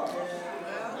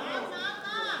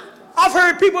 I've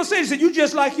heard people say, you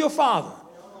just like your father.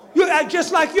 You act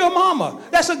just like your mama.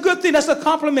 That's a good thing. That's a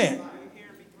compliment.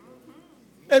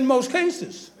 In most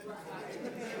cases.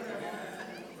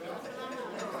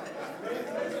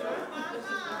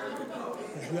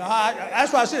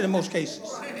 That's why I said in most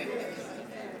cases.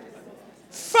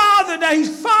 Father, now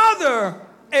he's Father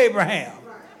Abraham.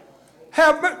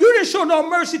 You didn't show no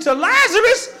mercy to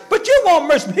Lazarus, but you want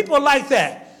mercy. People are like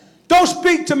that. Don't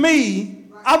speak to me.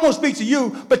 I won't speak to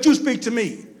you, but you speak to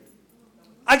me.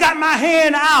 I got my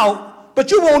hand out,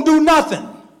 but you won't do nothing.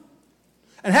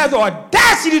 And have the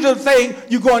audacity to think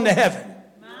you're going to heaven.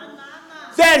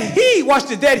 That he, watch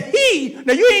this, that he,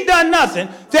 now you ain't done nothing,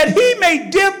 that he may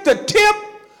dip the tip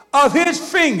of his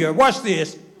finger, watch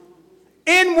this,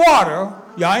 in water,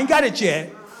 y'all ain't got it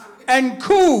yet, and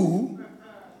cool.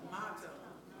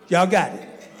 Y'all got it.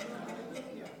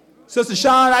 Sister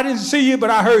Sean, I didn't see you, but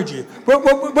I heard you.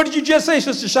 What did you just say,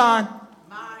 Sister Sean?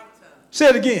 My tongue. Say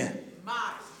it again. My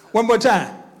tongue. One more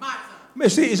time. My tongue.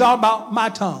 See, it's all about my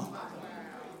tongue.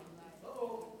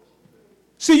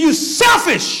 See, you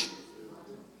selfish.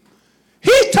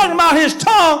 He's talking about his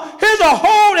tongue. Here's a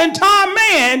whole entire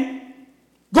man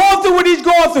going through what he's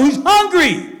going through. He's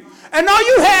hungry. And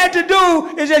all you had to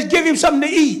do is just give him something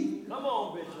to eat. Come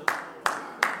on, Bishop.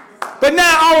 But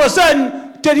now all of a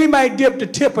sudden, that he might dip the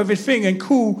tip of his finger and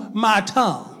cool my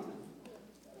tongue.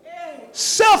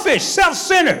 Selfish,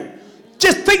 self-centered,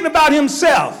 just thinking about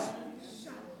himself.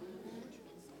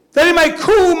 That he may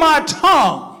cool my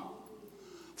tongue.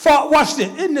 For, watch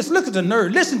this, isn't this, look at the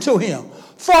nerve, listen to him.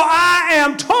 For I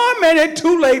am tormented,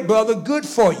 too late, brother, good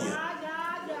for you.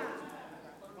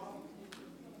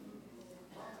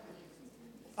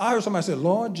 I heard somebody say,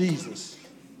 Lord Jesus.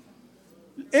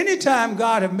 Anytime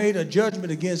God have made a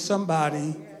judgment against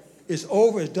somebody, it's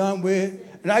over, it's done with,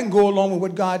 and I can go along with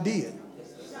what God did.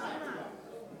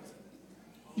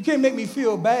 You can't make me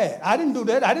feel bad. I didn't do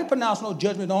that. I didn't pronounce no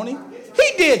judgment on him.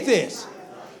 He did this.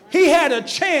 He had a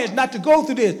chance not to go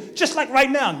through this. Just like right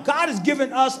now, God has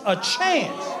given us a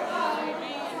chance.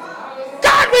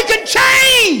 God, we can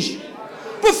change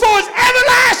before it's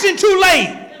everlasting too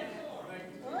late.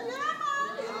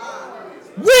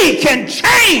 We can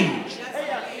change.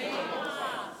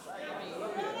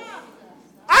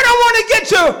 I don't want to get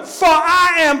to, for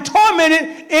I am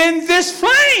tormented in this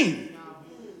flame.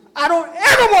 I don't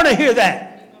ever want to hear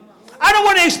that. I don't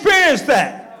want to experience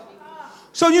that.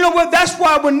 So you know what? That's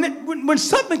why when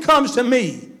something comes to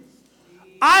me,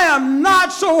 I am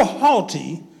not so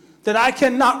haughty that I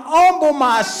cannot humble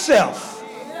myself,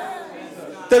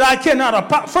 that I cannot,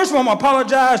 first of all, I'm going to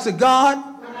apologize to God.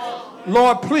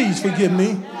 Lord, please forgive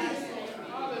me.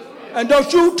 And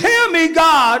don't you tell me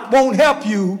God won't help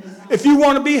you if you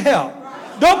want to be helped.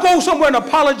 Don't go somewhere and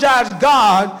apologize to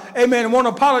God, amen, and want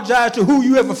to apologize to who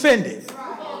you have offended.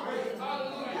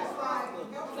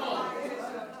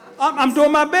 I'm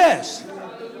doing my best.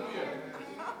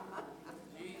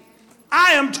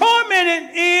 I am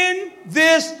tormented in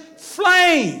this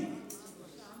flame.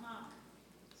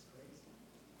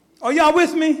 Are y'all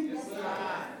with me?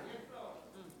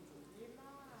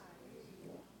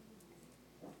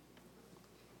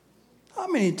 How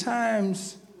many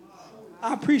times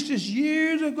I preached this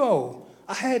years ago?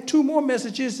 I had 2 more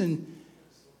messages and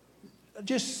I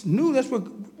just knew that's what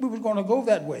we were going to go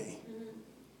that way.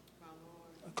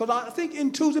 Because I think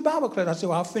in Tuesday Bible class, I said,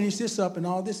 well, I'll finish this up and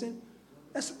all this. And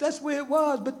that's where it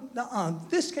was. But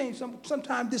this came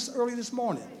sometime early this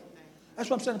morning. That's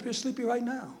why I'm sitting up here sleepy right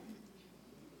now.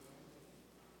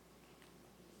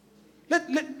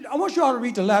 I want you all to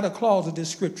read the latter clause of this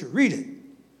scripture. Read it.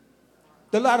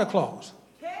 The latter clause.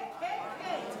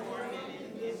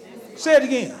 Say it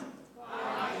again.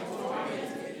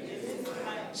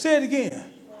 Say it again.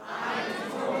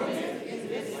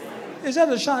 Is that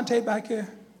Ashante back here?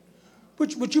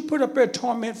 Would you put up there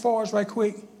torment for us right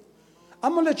quick?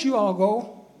 I'm going to let you all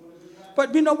go.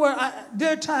 But you know what?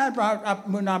 There are times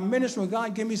when I minister, when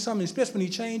God give me something, especially when he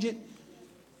change it,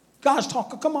 God's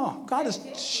talking. Come on.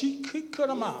 She cut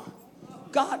him out.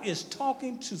 God is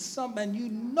talking to somebody, and you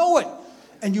know it,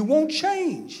 and you won't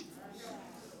change.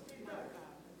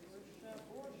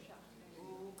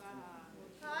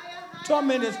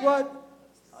 Torment is what?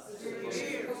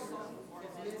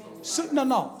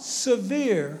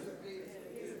 Severe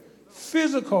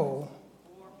physical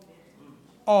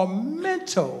or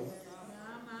mental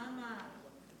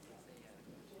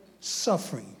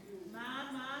suffering.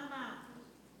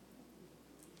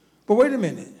 But wait a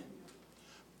minute.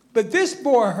 But this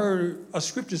boy heard a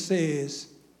scripture says,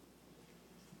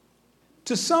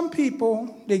 to some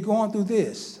people, they're going through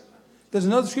this. There's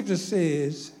another scripture that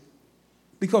says,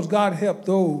 because God helped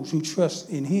those who trust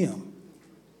in him.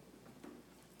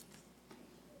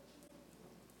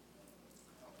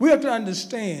 We have to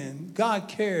understand God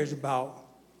cares about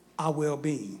our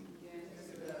well-being.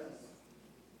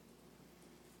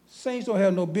 Saints don't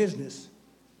have no business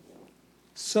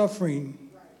suffering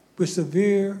with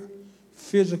severe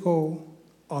physical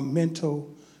or mental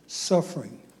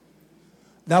suffering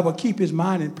that will keep his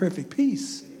mind in perfect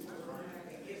peace.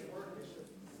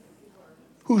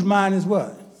 Whose mind is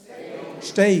what?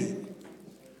 Stayed.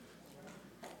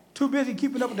 Too busy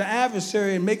keeping up with the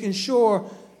adversary and making sure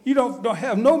you don't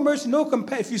have no mercy, no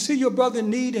compassion. If you see your brother in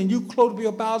need and you clothe with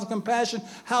your bowels of compassion,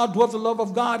 how dwells the love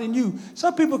of God in you?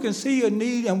 Some people can see your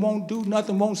need and won't do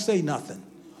nothing, won't say nothing,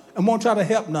 and won't try to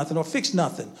help nothing or fix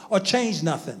nothing or change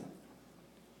nothing.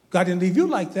 God didn't leave you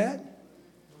like that.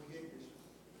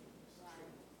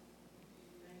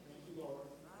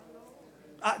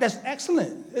 That's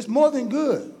excellent. It's more than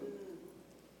good.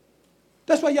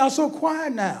 That's why y'all so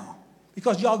quiet now,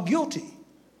 because y'all guilty.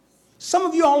 Some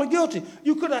of you all are guilty.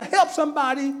 You could have helped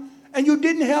somebody and you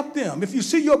didn't help them. If you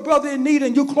see your brother in need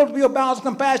and you close to your bowels of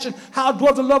compassion, how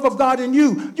dwells the love of God in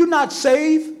you? You're not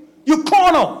saved. You're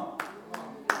carnal.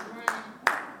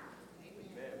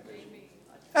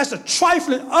 That's a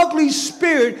trifling, ugly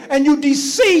spirit, and you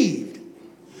deceived.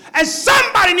 And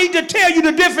somebody needs to tell you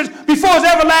the difference before it's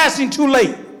everlasting too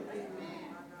late.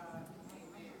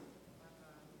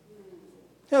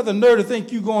 You have the nerve to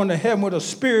think you're going to heaven with a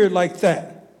spirit like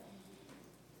that.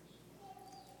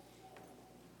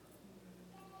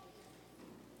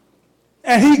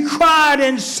 And he cried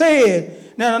and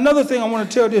said, now another thing I want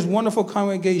to tell this wonderful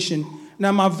congregation.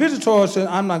 Now my visitor said,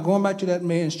 I'm not going back to that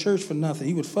man's church for nothing.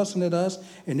 He was fussing at us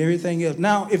and everything else.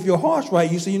 Now, if your heart's right,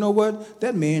 you say, you know what?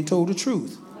 That man told the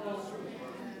truth.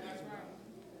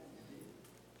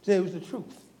 Say it was the truth.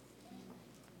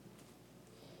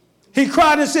 He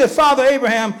cried and said, Father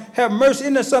Abraham, have mercy.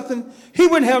 Isn't there something? He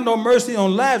wouldn't have no mercy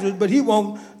on Lazarus, but he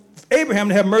wants Abraham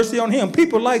to have mercy on him.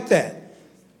 People like that.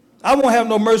 I won't have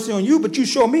no mercy on you, but you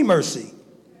show me mercy.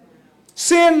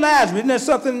 Send Lazarus. Isn't that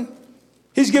something?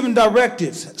 He's giving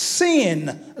directives.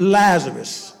 Send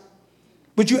Lazarus.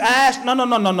 But you ask,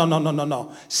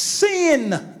 no.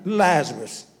 Send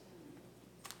Lazarus,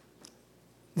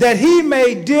 that he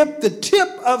may dip the tip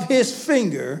of his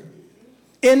finger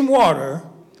in water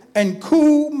and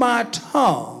cool my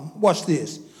tongue. Watch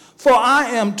this. For I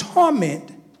am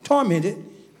tormented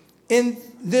in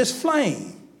this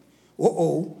flame.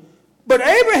 But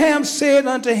Abraham said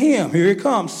unto him, here it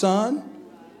comes, son.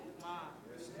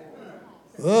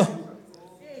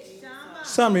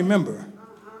 Son, remember.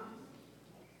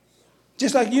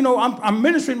 Just like, I'm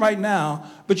ministering right now,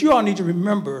 but you all need to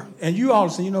remember, and you all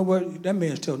say, you know what, that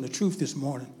man's telling the truth this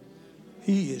morning.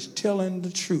 He is telling the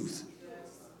truth.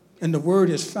 And the word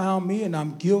has found me, and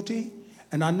I'm guilty,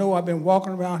 and I know I've been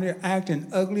walking around here acting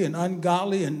ugly and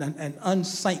ungodly and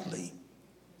unsaintly.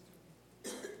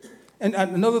 And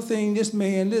another thing, this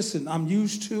man, listen, I'm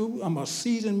a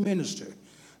seasoned minister.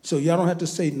 So y'all don't have to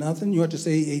say nothing. You have to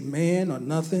say amen or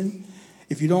nothing.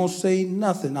 If you don't say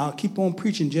nothing, I'll keep on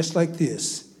preaching just like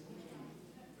this.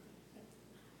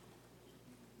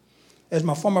 As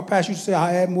my former pastor used to say,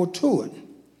 I add more to it.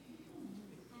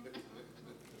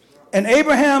 And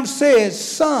Abraham said,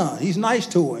 son, he's nice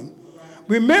to him.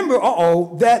 Remember,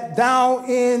 that thou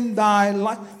in thy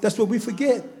life. That's what we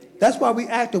forget. That's why we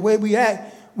act the way we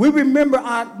act.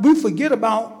 We forget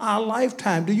about our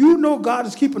lifetime. Do you know God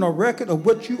is keeping a record of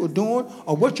what you are doing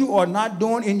or what you are not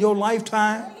doing in your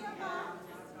lifetime?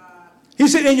 He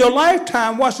said, in your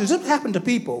lifetime, watch this. This happened to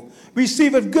people.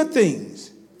 Receiveth good things.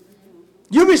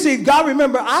 You receive, God,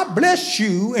 remember, I blessed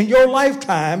you in your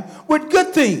lifetime with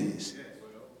good things.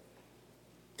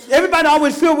 Everybody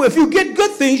always feel, well, if you get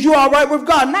good things, you're all right with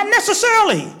God. Not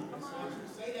necessarily.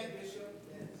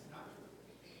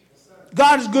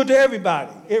 God is good to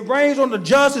everybody. It rains on the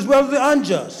just as well as the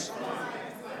unjust.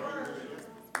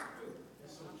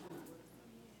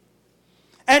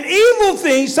 And evil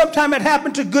things sometimes it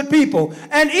happen to good people.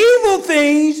 And evil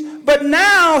things, but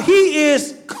now he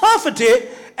is comforted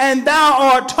and thou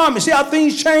art tormented. See how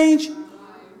things change?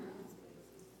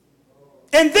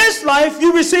 In this life,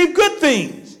 you receive good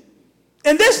things.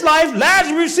 In this life,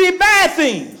 Lazarus received bad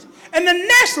things. In the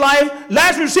next life,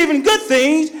 Lazarus receiving good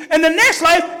things. In the next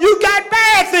life, you got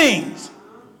bad things.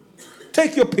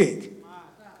 Take your pick.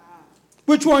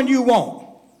 Which one you want?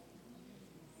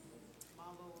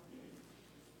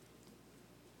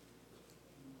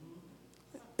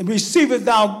 And receiveth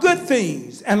thou good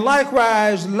things, and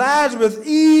likewise Lazarus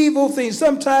evil things.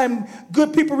 Sometimes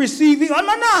good people receive evil.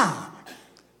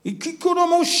 He could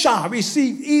almost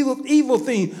receive evil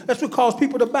things. That's what causes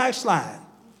people to backslide.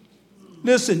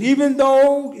 Listen, even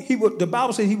though the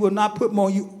Bible says he will not put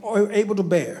more you are able to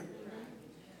bear.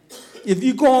 If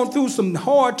you're going through some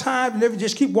hard times, never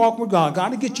just keep walking with God.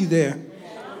 God will get you there.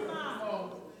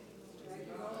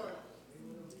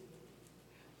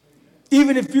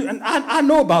 Even if I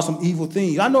know about some evil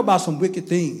things. I know about some wicked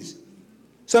things.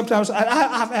 Sometimes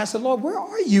I've asked the Lord, where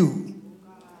are you?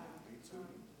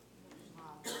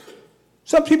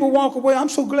 Some people walk away, I'm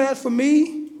so glad for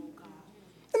me.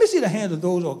 Let me see the hands of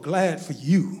those who are glad for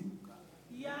you.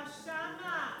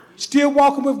 Still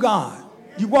walking with God.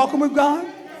 You walking with God?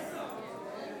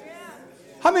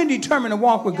 How many determined to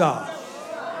walk with God?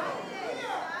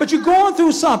 But you're going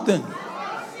through something.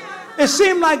 It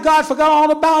seemed like God forgot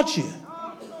all about you.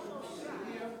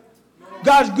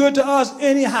 God's good to us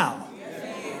anyhow.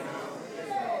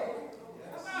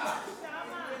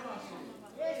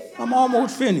 I'm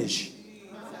almost finished.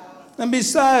 And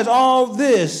besides all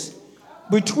this,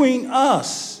 between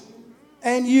us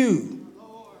and you,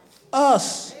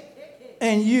 us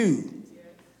and you,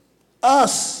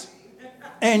 us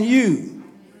and you,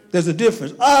 there's a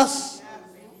difference. Us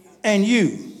and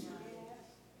you.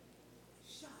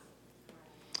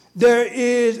 There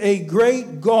is a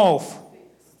great gulf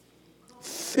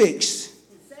fixed.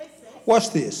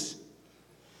 Watch this.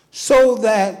 So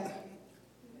that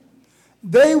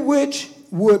they which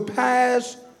would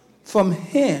pass from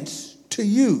hence to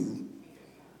you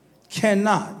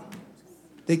cannot.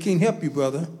 They can't help you,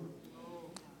 brother.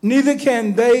 Neither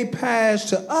can they pass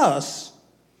to us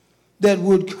that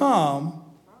would come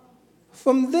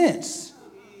from thence.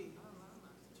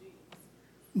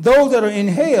 Those that are in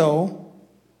hell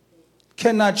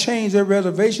cannot change their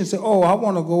reservation and say, oh, I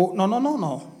want to go.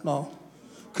 No.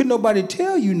 Could nobody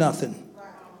tell you nothing?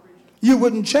 You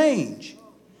wouldn't change.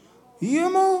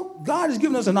 You know, God has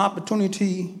given us an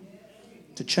opportunity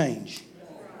to change.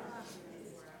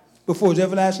 Before it's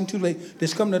everlasting too late.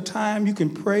 There's coming a time you can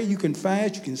pray, you can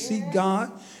fast, you can seek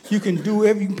God, you can do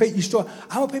whatever, you can pay. You start,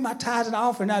 I will pay my tithes and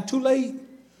offering. Now, too late.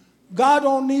 God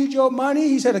don't need your money.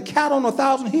 He said, a cattle on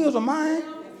 1,000 hills are mine.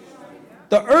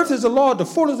 The earth is the Lord, the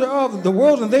fullness thereof, the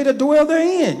world, and they that dwell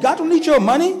therein. God don't need your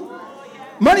money.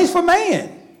 Money's for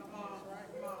man.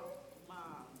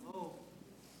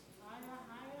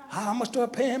 How much do I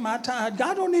pay in my tithe?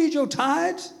 God don't need your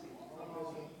tithes.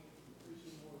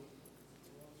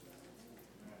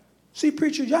 See,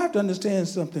 preachers, you have to understand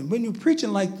something. When you're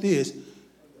preaching like this,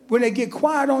 when they get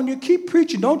quiet on you, keep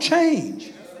preaching. Don't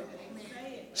change.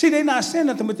 See, they're not saying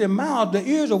nothing with their mouth. Their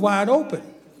ears are wide open.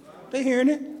 They're hearing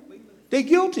it. They're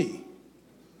guilty.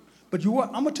 But I'm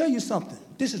going to tell you something.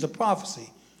 This is a prophecy.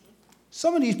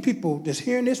 Some of these people that's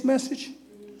hearing this message,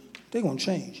 they're going to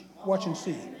change. Watch and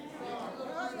see.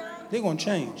 They're going to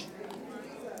change.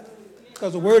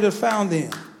 Because the word has found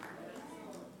them.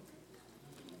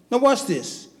 Now watch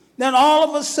this. Then all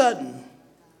of a sudden,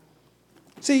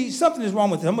 see, something is wrong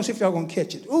with it. I'm going to see if y'all going to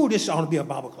catch it. Ooh, this ought to be a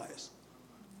Bible class.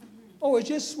 Oh, it's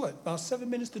just, what, about 7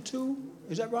 minutes to 2?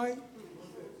 Is that right?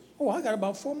 Oh, I got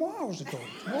about 4 more hours to go.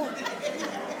 More.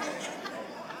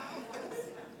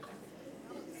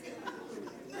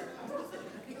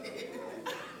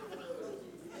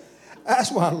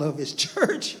 That's why I love this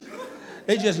church.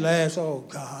 They just laugh, oh,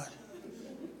 God.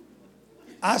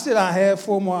 I said I had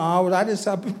 4 more hours. I just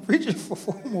I've been preaching for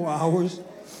 4 more hours.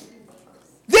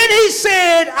 Then he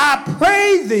said, I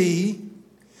pray thee,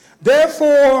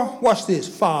 therefore, watch this,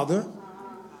 Father,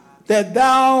 that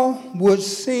thou would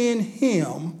send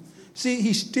him. See,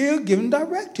 he's still giving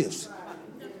directives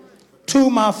to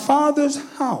my father's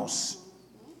house.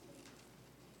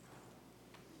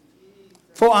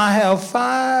 For I have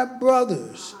 5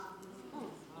 brothers.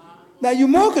 Now, you're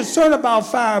more concerned about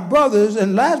 5 brothers,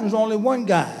 and Lazarus was only 1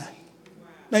 guy.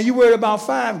 Now, you worried about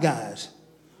 5 guys.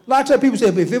 A lot of times people say,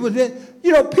 but if it was,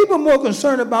 people are more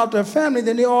concerned about their family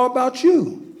than they are about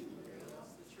you.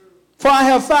 For I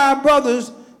have 5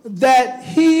 brothers, that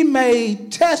he may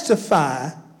testify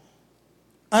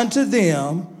unto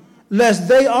them, lest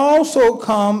they also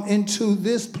come into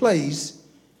this place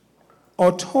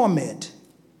or torment.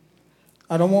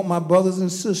 I don't want my brothers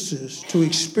and sisters to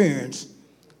experience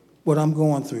what I'm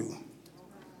going through.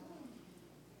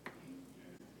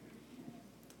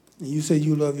 And you say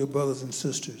you love your brothers and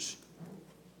sisters.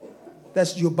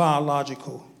 That's your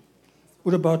biological.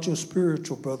 What about your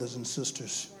spiritual brothers and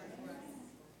sisters?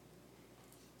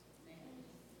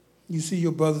 You see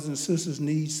your brothers and sisters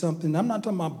need something. I'm not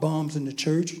talking about bums in the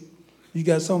church. You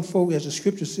got some folk, as the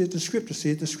scripture said, the scripture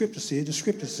said, the scripture said, the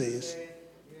scripture says.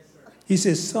 He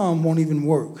says some won't even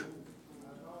work.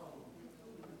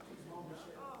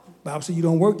 Bible says you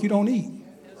don't work, you don't eat.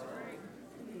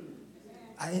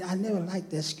 I never liked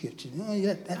that scripture.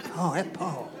 That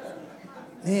Paul.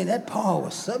 Man, that Paul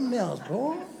was something else,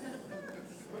 boy.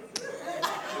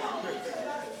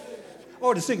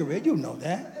 Or the cigarette, you know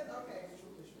that.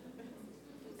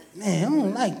 Man, I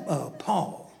don't like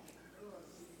Paul.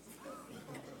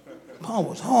 Paul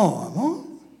was hard, huh?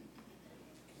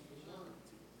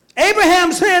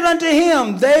 Abraham said unto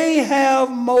him, they have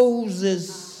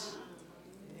Moses.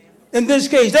 In this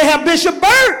case, they have Bishop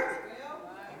Burt.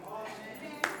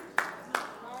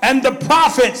 And the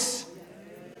prophets,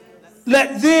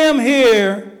 let them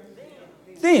hear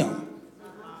them.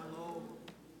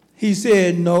 He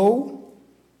said, no.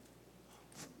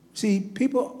 See,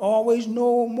 people always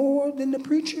know more than the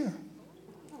preacher.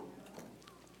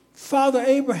 Father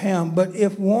Abraham, but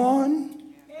if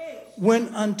one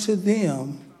went unto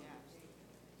them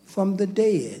from the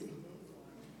dead,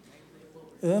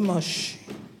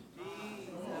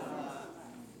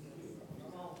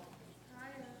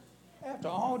 after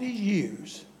all these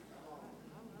years,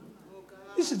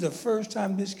 this is the first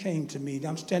time this came to me.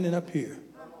 I'm standing up here.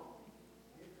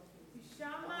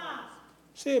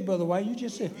 Say it, Brother White. You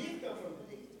just said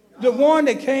the one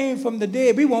that came from the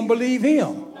dead, we won't believe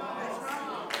him.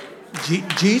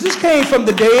 Jesus came from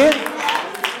the dead.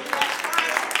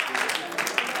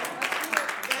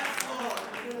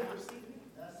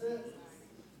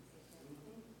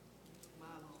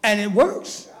 And it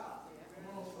works.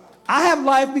 I have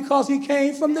life because he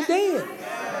came from the dead.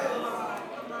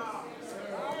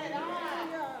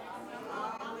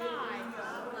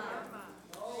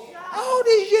 All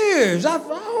these years,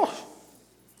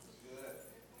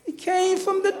 he came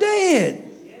from the dead.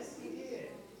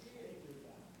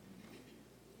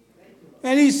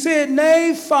 And he said,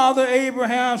 nay, Father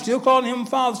Abraham, still calling him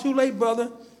father. Too late, brother.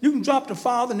 You can drop the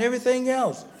father and everything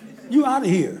else. You out of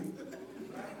here.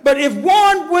 But if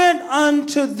one went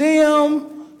unto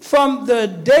them from the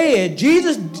dead,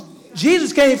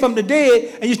 Jesus came from the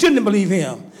dead, and you still didn't believe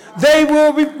him, they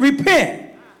will repent.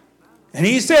 And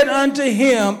he said unto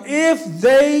him, if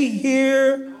they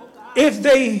hear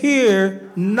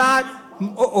not,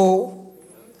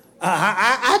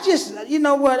 I just, you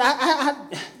know what,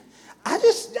 I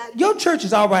just, your church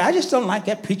is all right. I just don't like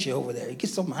that preacher over there. It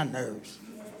gets on my nerves.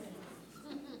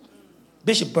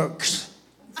 Bishop Burks.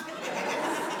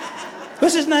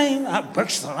 What's his name?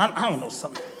 Burks. I don't know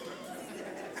something.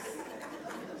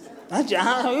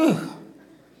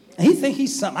 He think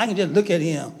he's something. I can just look at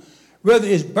him. Whether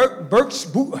it's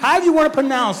Burks, however you want to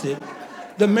pronounce it,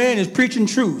 the man is preaching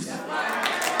truth.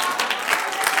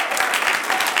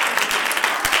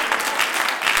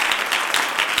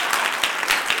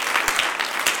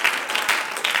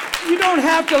 don't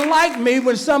have to like me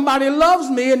when somebody loves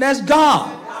me, and that's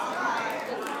God.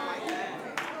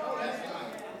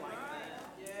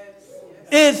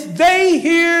 If they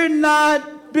hear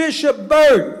not Bishop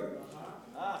Burt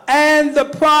and the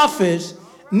prophets,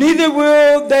 neither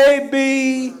will they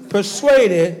be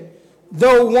persuaded,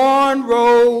 though one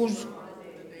rose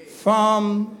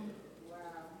from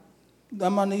the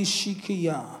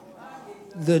Manishikiya,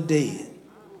 the dead.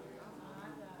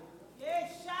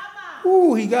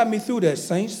 Ooh, he got me through that,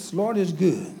 saints. Lord is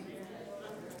good.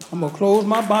 I'm going to close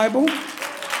my Bible.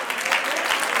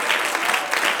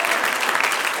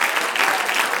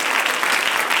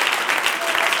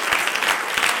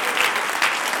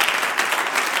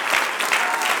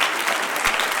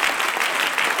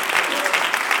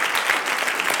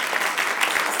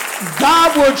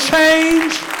 God will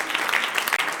change.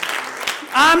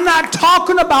 I'm not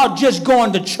talking about just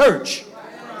going to church.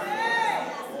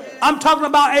 I'm talking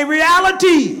about a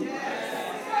reality.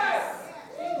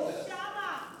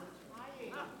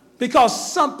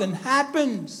 Because something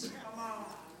happens.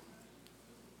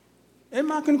 In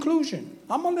my conclusion,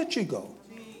 I'm going to let you go.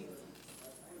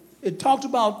 It talked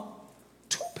about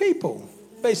two people,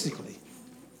 basically.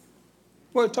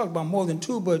 Well, it talked about more than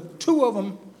two, but two of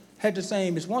them had the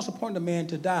same. It's once appointed a man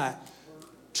to die.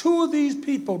 Two of these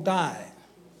people died.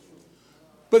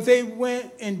 But they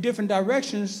went in different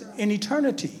directions in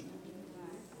eternity.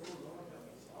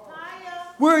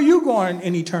 Where are you going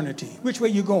in eternity? Which way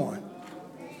are you going?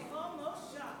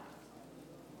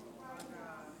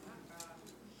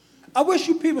 I wish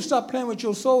you people stop playing with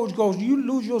your souls, because you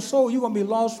lose your soul, you're going to be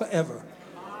lost forever.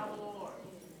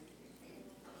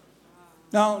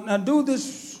 Now do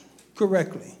this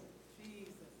correctly.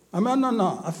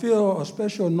 No. I feel a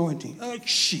special anointing.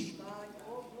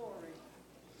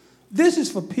 This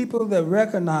is for people that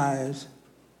recognize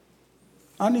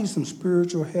I need some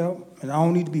spiritual help, and I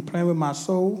don't need to be playing with my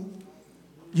soul.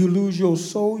 You lose your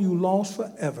soul, you lost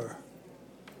forever.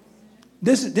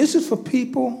 This is for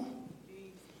people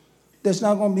that's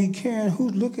not going to be caring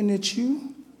who's looking at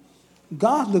you.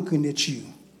 God's looking at you.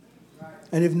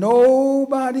 And if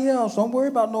nobody else, don't worry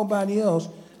about nobody else.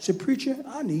 Say, preacher,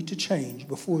 I need to change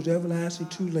before it's everlasting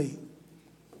too late.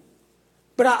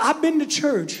 But I've been to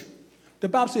church. The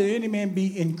Bible says, any man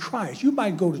be in Christ. You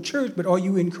might go to church, but are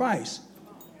you in Christ?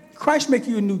 Christ make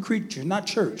you a new creature, not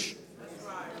church.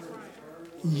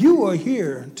 You are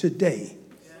here today.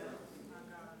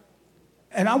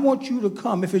 And I want you to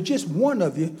come. If it's just one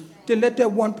of you, then let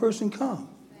that one person come.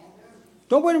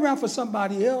 Don't wait around for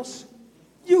somebody else.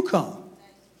 You come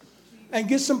and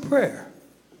get some prayer.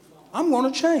 I'm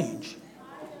going to change.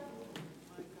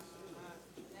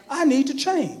 I need to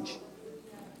change.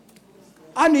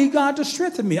 I need God to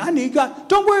strengthen me. I need God.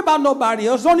 Don't worry about nobody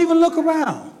else. Don't even look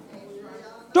around.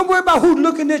 Don't worry about who's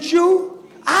looking at you.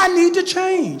 I need to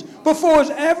change before it's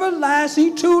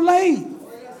everlasting too late.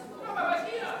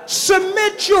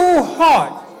 Submit your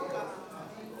heart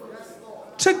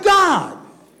to God.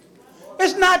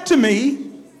 It's not to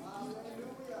me.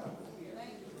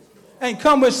 And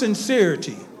come with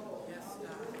sincerity.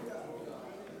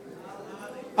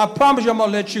 I promise you I'm going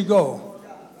to let you go.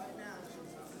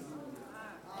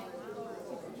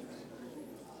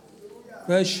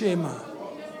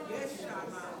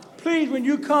 Please, when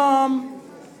you come,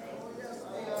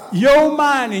 your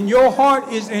mind and your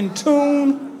heart is in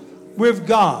tune with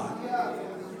God.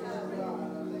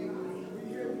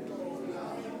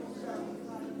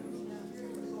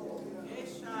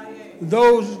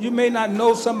 Those, you may not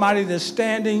know somebody that's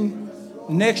standing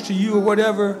next to you or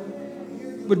whatever,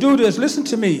 but do this. Listen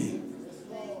to me.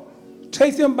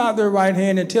 Take them by their right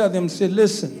hand and tell them, say,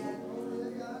 listen,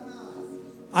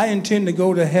 I intend to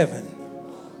go to heaven.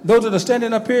 Those that are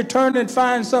standing up here, turn and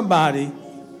find somebody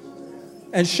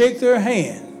and shake their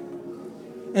hand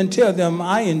and tell them,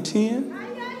 I intend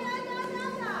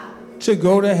to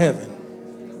go to heaven.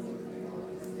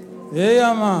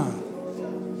 Yeah, man.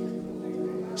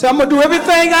 So I'm going to do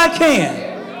everything I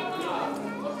can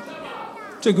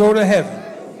to go to heaven.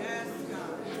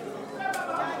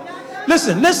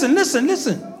 Listen. Listen,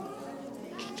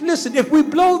 if we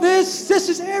blow this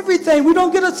is everything. We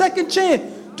don't get a second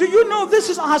chance. Do you know this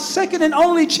is our second and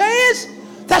only chance?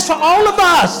 That's for all of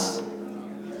us.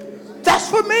 That's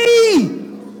for me.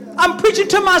 I'm preaching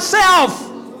to myself.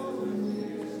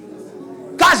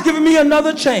 God's giving me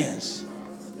another chance.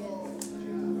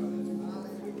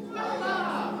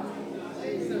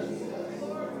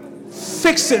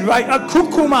 Fix it, right?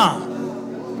 Kukuma.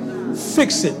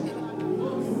 Fix it.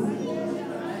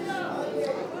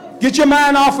 Get your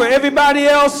mind off of everybody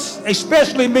else,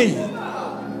 especially me.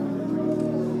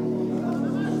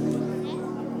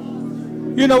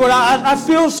 You know what? I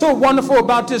feel so wonderful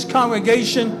about this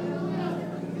congregation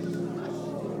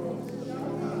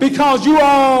because you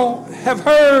all have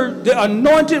heard the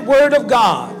anointed word of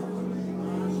God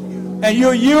and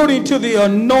you're yielding to the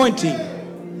anointing.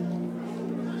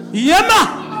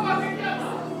 Yema!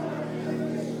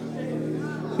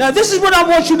 Now this is what I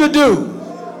want you to do.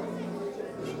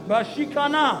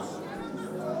 Bashikana.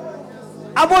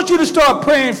 I want you to start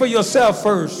praying for yourself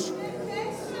first.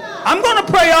 I'm going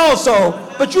to pray also,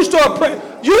 but you start praying.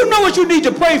 You know what you need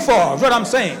to pray for, is what I'm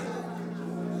saying.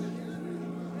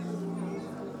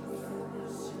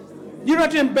 You don't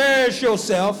have to embarrass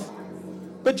yourself,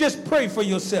 but just pray for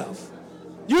yourself.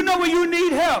 You know where you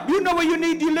need help. You know where you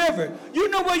need delivered. You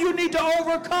know where you need to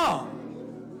overcome.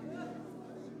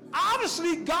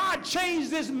 Obviously, God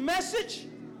changed this message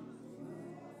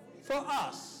for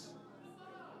us.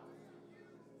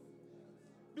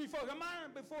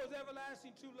 Before it's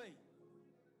everlasting too late.